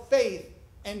your faith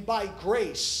and by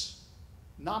grace,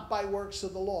 not by works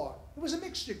of the law. There was a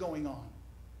mixture going on.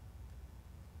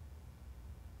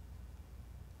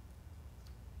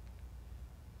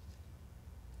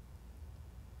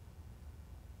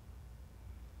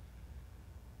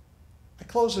 I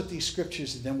close with these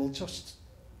scriptures and then we'll just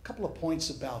a couple of points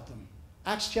about them.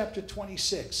 Acts chapter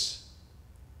 26.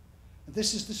 And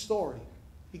this is the story.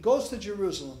 He goes to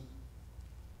Jerusalem.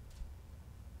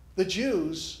 The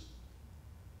Jews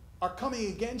are coming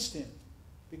against him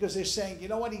because they're saying, you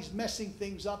know what, he's messing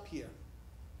things up here.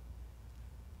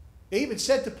 They even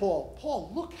said to Paul,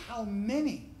 Paul, look how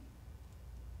many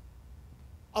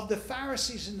of the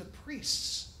Pharisees and the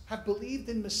priests have believed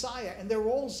in Messiah, and they're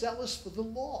all zealous for the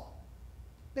law.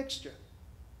 Mixture.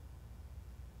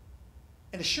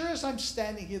 And as sure as I'm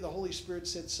standing here, the Holy Spirit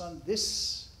said, son,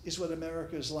 this is what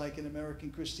America is like in American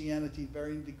Christianity,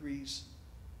 varying degrees.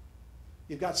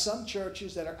 You've got some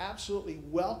churches that are absolutely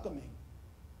welcoming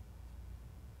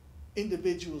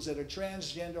individuals that are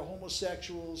transgender,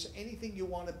 homosexuals, anything you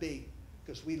want to be,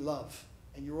 because we love,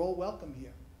 and you're all welcome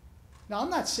here. Now, I'm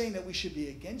not saying that we should be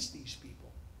against these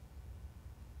people,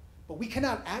 but we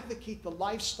cannot advocate the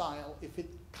lifestyle if it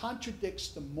contradicts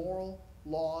the moral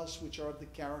laws which are of the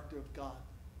character of God.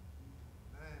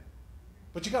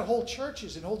 But you got whole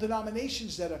churches and whole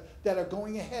denominations that are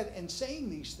going ahead and saying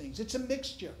these things. It's a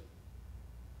mixture.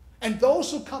 And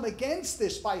those who come against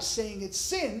this by saying it's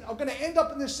sin are going to end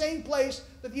up in the same place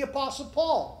that the Apostle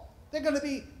Paul. They're going to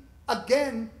be,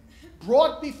 again,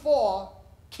 brought before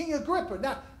King Agrippa.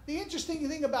 Now, the interesting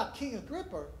thing about King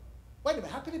Agrippa, wait a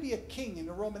minute, how could he be a king in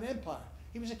the Roman Empire?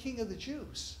 He was a king of the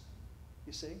Jews,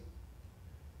 you see.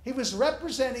 He was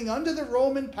representing, under the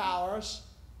Roman powers,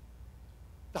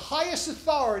 the highest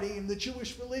authority in the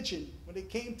Jewish religion when it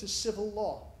came to civil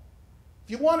law.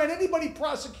 If you wanted anybody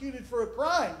prosecuted for a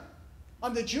crime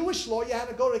under Jewish law, you had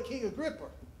to go to King Agrippa.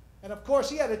 And of course,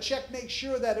 he had to check, make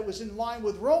sure that it was in line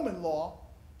with Roman law,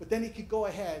 but then he could go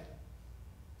ahead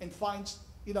and find,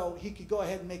 he could go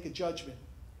ahead and make a judgment.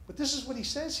 But this is what he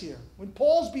says here. When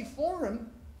Paul's before him,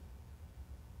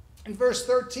 in verse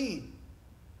 13,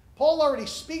 Paul already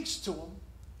speaks to him,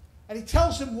 and he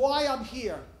tells him why I'm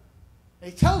here.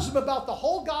 And he tells him about the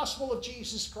whole gospel of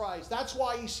Jesus Christ. That's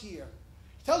why he's here.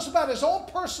 He tells him about his own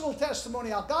personal testimony,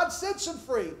 how God sets him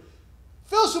free,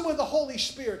 fills him with the Holy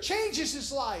Spirit, changes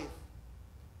his life.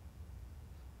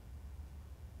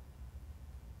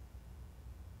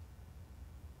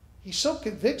 He's so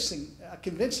convincing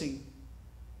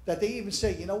that they even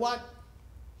say, you know what?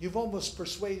 You've almost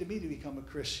persuaded me to become a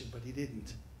Christian, but he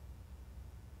didn't.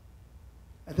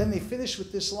 And then they finish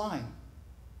with this line.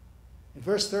 In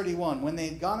verse 31, when they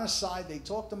had gone aside, they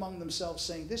talked among themselves,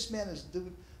 saying, this man has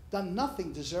done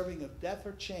nothing deserving of death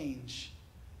or change.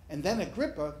 And then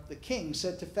Agrippa, the king,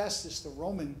 said to Festus, the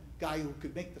Roman guy who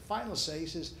could make the final say, he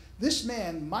says, this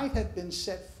man might have been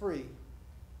set free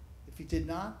if he did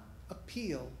not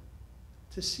appeal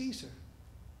to Caesar.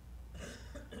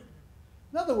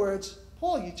 In other words,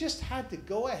 Paul, you just had to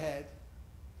go ahead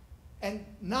and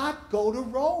not go to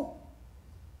Rome.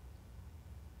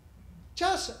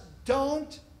 Just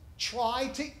don't try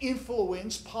to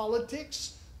influence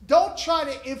politics. Don't try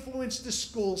to influence the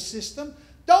school system.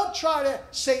 Don't try to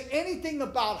say anything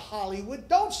about Hollywood.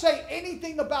 Don't say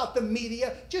anything about the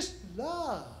media. Just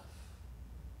love.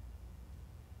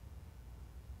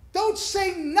 Don't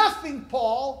say nothing,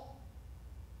 Paul.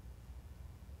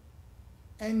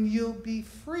 And you'll be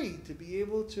free to be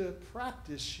able to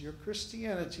practice your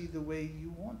Christianity the way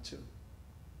you want to.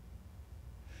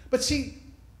 But see,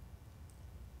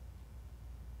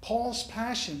 Paul's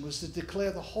passion was to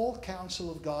declare the whole counsel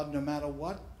of God no matter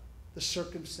what the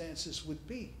circumstances would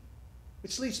be.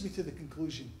 Which leads me to the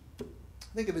conclusion.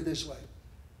 Think of it this way.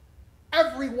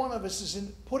 Every one of us is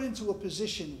put into a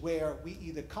position where we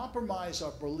either compromise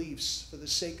our beliefs for the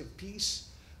sake of peace,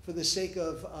 for the sake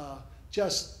of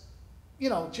just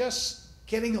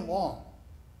getting along.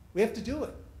 We have to do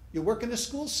it. You work in the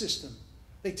school system.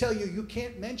 They tell you you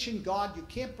can't mention God, you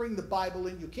can't bring the Bible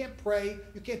in, you can't pray,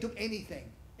 you can't do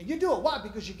anything. And you do it. Why?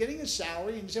 Because you're getting a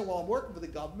salary and you say, well, I'm working for the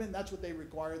government, that's what they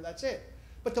require, and that's it.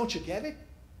 But don't you get it?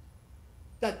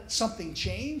 That something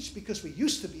changed because we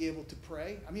used to be able to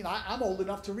pray. I mean, I'm old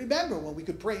enough to remember when we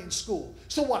could pray in school.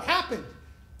 So what happened?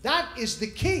 That is the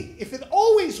key. If it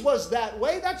always was that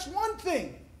way, that's one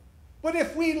thing. But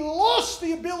if we lost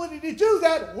the ability to do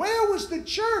that, where was the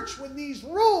church when these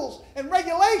rules and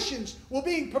regulations were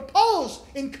being proposed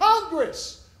in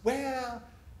Congress? Well,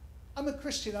 I'm a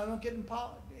Christian. I don't get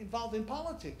involved in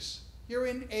politics. You're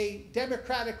in a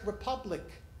democratic republic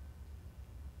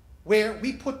where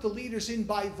we put the leaders in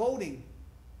by voting.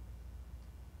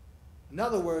 In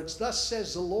other words, thus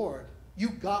says the Lord, you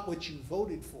got what you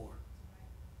voted for.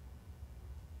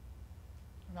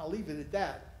 And I'll leave it at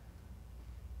that.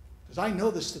 Because I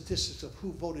know the statistics of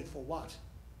who voted for what.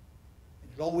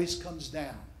 And it always comes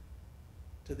down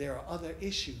to there are other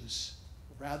issues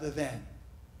rather than.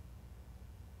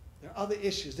 There are other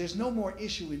issues. There's no more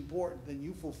issue important than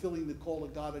you fulfilling the call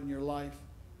of God in your life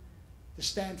to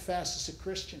stand fast as a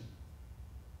Christian.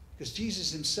 Because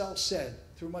Jesus himself said,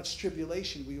 through much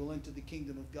tribulation we will enter the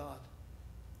kingdom of God.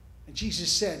 And Jesus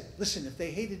said, listen, if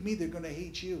they hated me, they're going to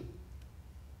hate you.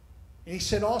 And he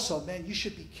said also, man, you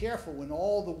should be careful when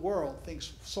all the world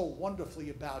thinks so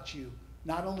wonderfully about you.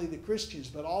 Not only the Christians,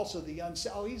 but also the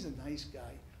unsaved. Oh, he's a nice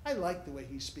guy. I like the way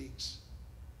he speaks.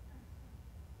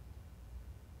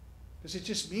 Because it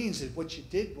just means that what you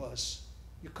did was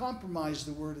you compromised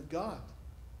the Word of God.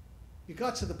 You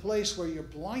got to the place where you're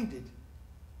blinded.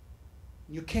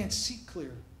 And you can't see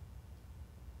clear.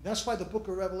 That's why the book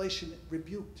of Revelation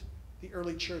rebuked the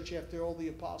early church after all the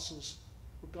apostles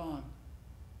were gone.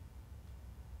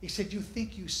 He said, you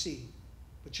think you see,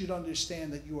 but you don't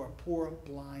understand that you are poor,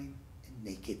 blind, and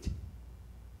naked.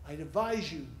 I'd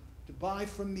advise you to buy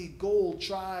from me gold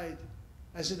tried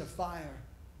as in a fire,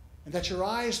 and that your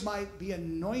eyes might be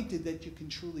anointed that you can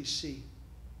truly see.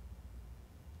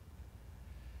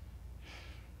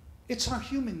 It's our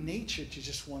human nature to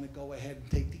just want to go ahead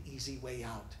and take the easy way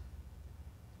out.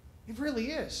 It really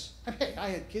is. Hey, I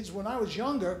had kids when I was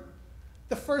younger.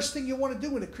 The first thing you want to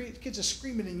do when the kids are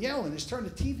screaming and yelling is turn the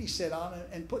TV set on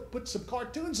and put some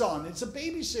cartoons on. It's a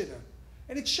babysitter.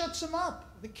 And it shuts them up.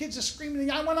 The kids are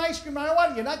screaming, I want ice cream, I don't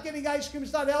want it. You're not getting ice cream,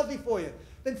 it's not healthy for you.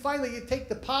 Then finally you take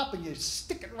the pop and you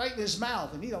stick it right in his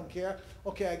mouth, and he don't care.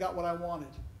 Okay, I got what I wanted.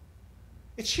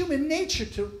 It's human nature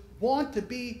to want to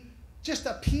be just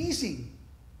appeasing.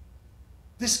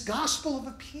 This gospel of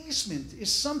appeasement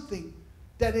is something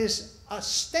that is a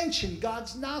stench in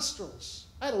God's nostrils.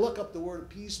 I had to look up the word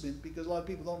appeasement because a lot of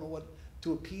people don't know what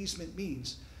to appeasement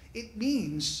means. It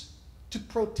means to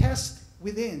protest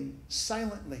within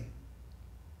silently,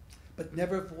 but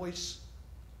never voice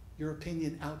your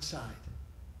opinion outside.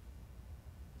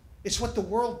 It's what the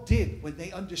world did when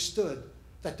they understood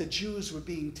that the Jews were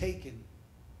being taken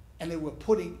and they were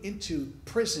putting into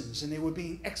prisons and they were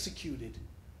being executed.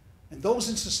 And those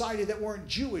in society that weren't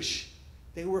Jewish,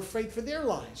 they were afraid for their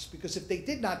lives, because if they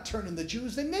did not turn in the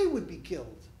Jews, then they would be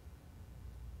killed.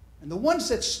 And the ones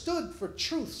that stood for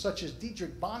truth, such as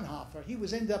Dietrich Bonhoeffer, he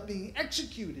was ended up being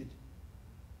executed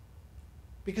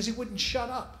because he wouldn't shut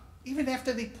up, even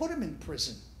after they put him in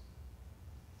prison.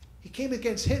 He came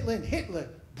against Hitler, and Hitler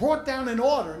brought down an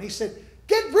order, and he said,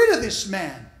 get rid of this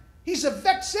man. He's a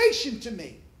vexation to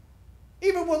me.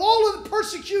 Even with all of the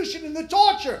persecution and the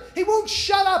torture, he won't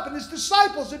shut up, and his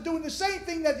disciples are doing the same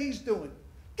thing that he's doing.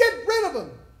 Get rid of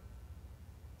him.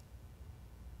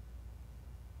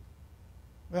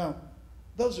 Well,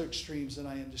 those are extremes, and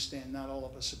I understand not all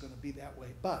of us are going to be that way.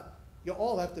 But you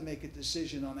all have to make a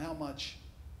decision on how much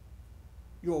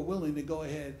you're willing to go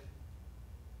ahead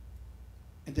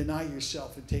and deny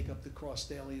yourself and take up the cross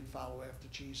daily and follow after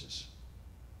Jesus.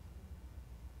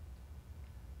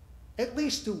 At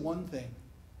least do one thing.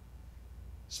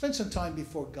 Spend some time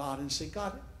before God and say,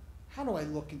 God, how do I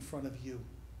look in front of you?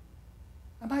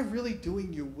 Am I really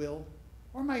doing your will?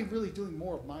 Or am I really doing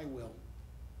more of my will?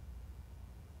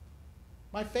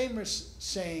 My famous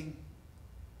saying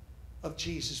of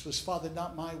Jesus was, Father,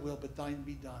 not my will, but thine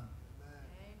be done.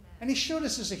 Amen. And he showed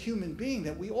us as a human being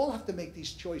that we all have to make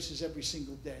these choices every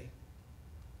single day.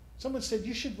 Someone said,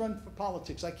 you should run for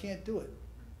politics. I can't do it.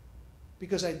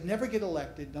 Because I'd never get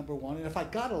elected, number one. And if I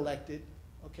got elected,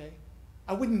 okay,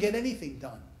 I wouldn't get anything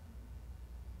done.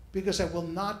 Because I will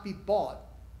not be bought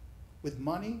with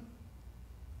money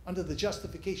under the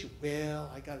justification, well,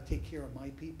 I got to take care of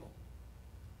my people.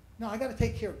 No, I got to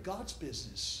take care of God's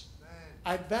business.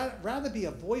 Man. I'd rather be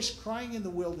a voice crying in the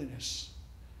wilderness.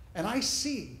 And I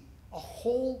see a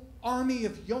whole army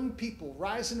of young people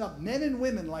rising up, men and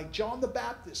women like John the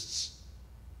Baptist,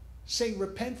 saying,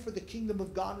 repent, for the kingdom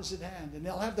of God is at hand. And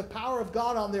they'll have the power of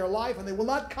God on their life, and they will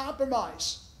not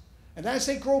compromise. And as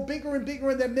they grow bigger and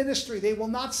bigger in their ministry, they will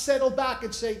not settle back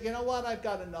and say, you know what, I've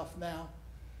got enough now.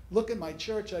 Look at my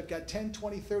church, I've got 10,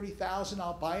 20, 30,000,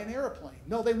 I'll buy an airplane.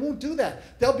 No, they won't do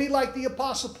that. They'll be like the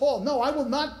Apostle Paul. No, I will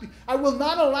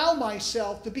not allow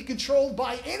myself to be controlled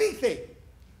by anything.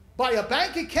 By a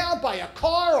bank account, by a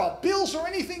car, or bills, or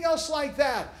anything else like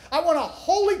that. I want to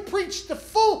wholly preach the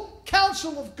full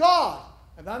counsel of God.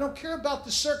 And I don't care about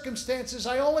the circumstances.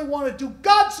 I only want to do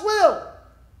God's will.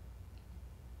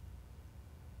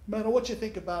 No matter what you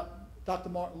think about Dr.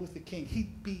 Martin Luther King,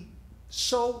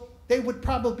 they would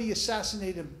probably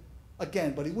assassinate him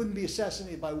again, but he wouldn't be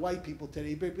assassinated by white people today.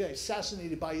 He'd be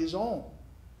assassinated by his own,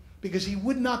 because he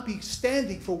would not be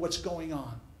standing for what's going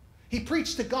on. He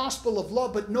preached the gospel of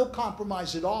love, but no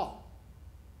compromise at all.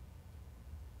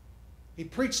 He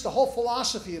preached the whole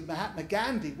philosophy of Mahatma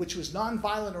Gandhi, which was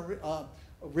nonviolent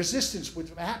resistance,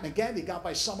 which Mahatma Gandhi got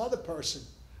by some other person.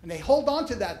 And they hold on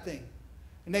to that thing.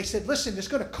 And they said, listen, it's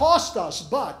going to cost us,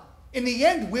 but in the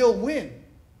end, we'll win.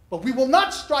 But we will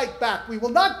not strike back. We will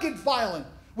not get violent.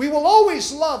 We will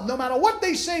always love, no matter what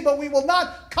they say, but we will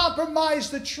not compromise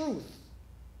the truth.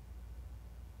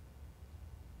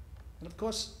 And of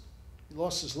course, he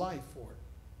lost his life for it.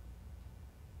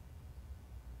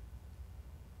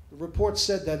 The report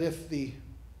said that if the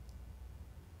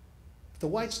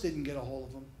whites didn't get a hold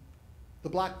of him, the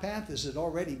Black Panthers had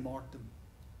already marked him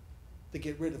to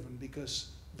get rid of him, because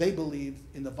they believed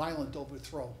in the violent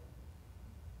overthrow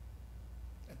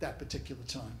at that particular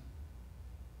time.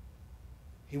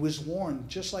 He was warned,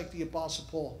 just like the Apostle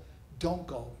Paul, don't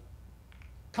go.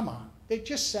 Come on, they're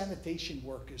just sanitation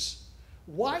workers.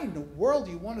 Why in the world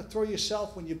do you want to throw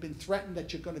yourself when you've been threatened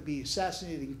that you're going to be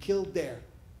assassinated and killed there?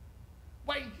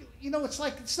 Why, it's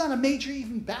like it's not a major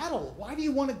even battle. Why do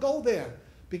you want to go there?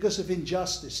 Because of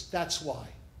injustice. That's why.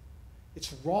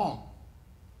 It's wrong.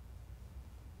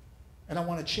 And I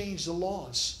want to change the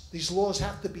laws. These laws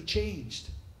have to be changed.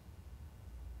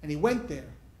 And he went there.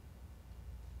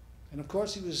 And of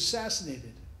course, he was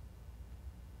assassinated.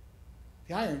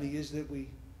 The irony is that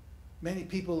many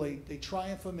people, they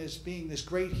triumph him as being this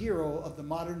great hero of the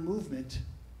modern movement,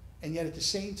 and yet at the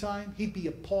same time, he'd be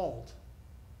appalled.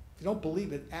 If you don't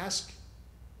believe it, ask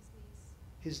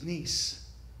his niece.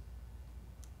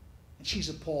 And she's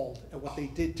appalled at what they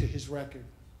did to his record.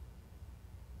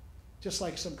 Just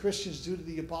like some Christians do to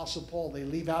the Apostle Paul, they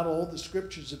leave out all the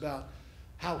scriptures about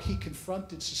how he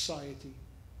confronted society,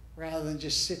 rather than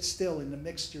just sit still in the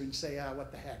mixture and say,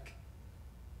 what the heck.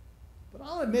 But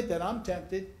I'll admit that I'm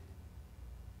tempted.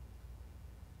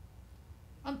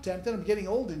 I'm tempted. I'm getting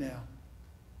older now.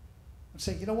 I'm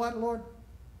saying, you know what, Lord?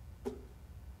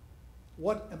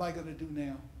 What am I going to do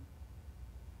now?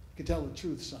 You can tell the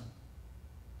truth, son.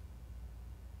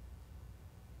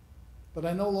 But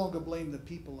I no longer blame the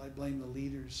people. I blame the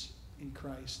leaders in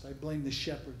Christ. I blame the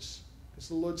shepherds. Because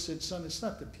the Lord said, son, it's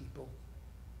not the people.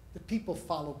 The people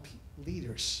follow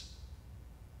leaders.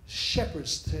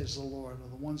 Shepherds, says the Lord, are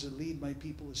the ones that lead my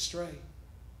people astray.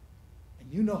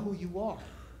 And you know who you are.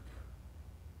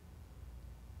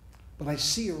 But I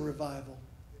see a revival.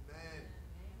 Amen.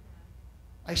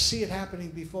 I see it happening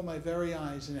before my very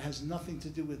eyes, and it has nothing to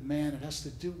do with man. It has to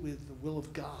do with the will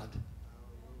of God.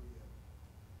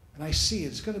 And I see it.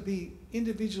 It's going to be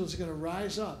individuals that are going to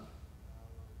rise up.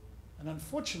 And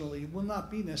unfortunately, it will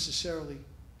not be necessarily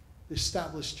the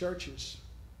established churches,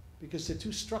 because they're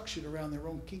too structured around their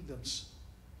own kingdoms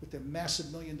with their massive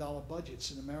 $1 million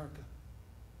budgets in America.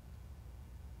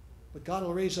 But God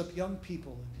will raise up young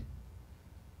people.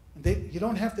 And you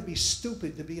don't have to be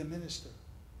stupid to be a minister.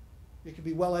 You can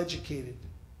be well educated.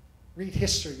 Read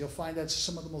history. You'll find that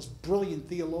some of the most brilliant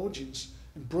theologians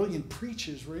and brilliant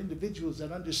preachers were individuals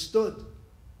that understood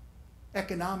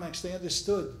economics. They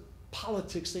understood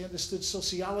politics. They understood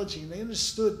sociology. And they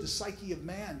understood the psyche of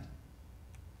man.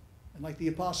 And like the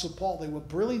Apostle Paul, they were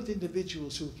brilliant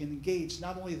individuals who can engage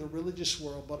not only the religious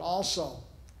world, but also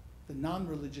the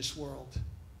non-religious world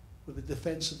with the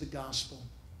defense of the gospel.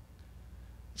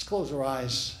 Let's close our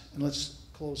eyes and let's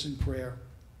close in prayer.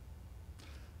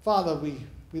 Father, we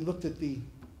looked at the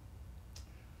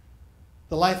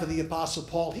life of the Apostle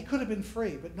Paul. He could have been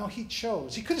free, but no, he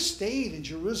chose. He could have stayed in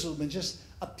Jerusalem and just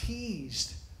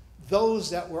appeased those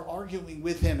that were arguing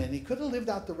with him, and he could have lived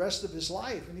out the rest of his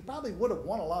life, and he probably would have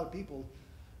won a lot of people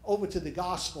over to the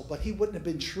gospel, but he wouldn't have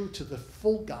been true to the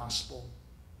full gospel.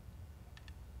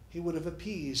 He would have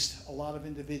appeased a lot of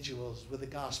individuals with the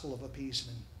gospel of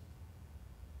appeasement.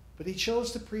 But he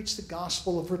chose to preach the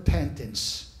gospel of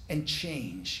repentance and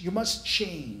change. You must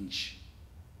change.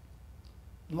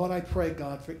 Lord, I pray,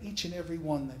 God, for each and every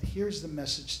one that hears the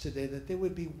message today, that they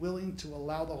would be willing to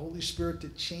allow the Holy Spirit to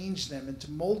change them and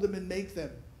to mold them and make them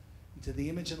into the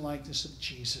image and likeness of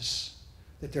Jesus.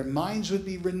 That their minds would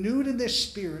be renewed in their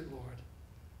spirit, Lord.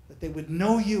 That they would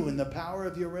know you in the power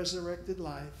of your resurrected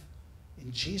life.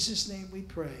 In Jesus' name we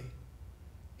pray.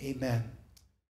 Amen.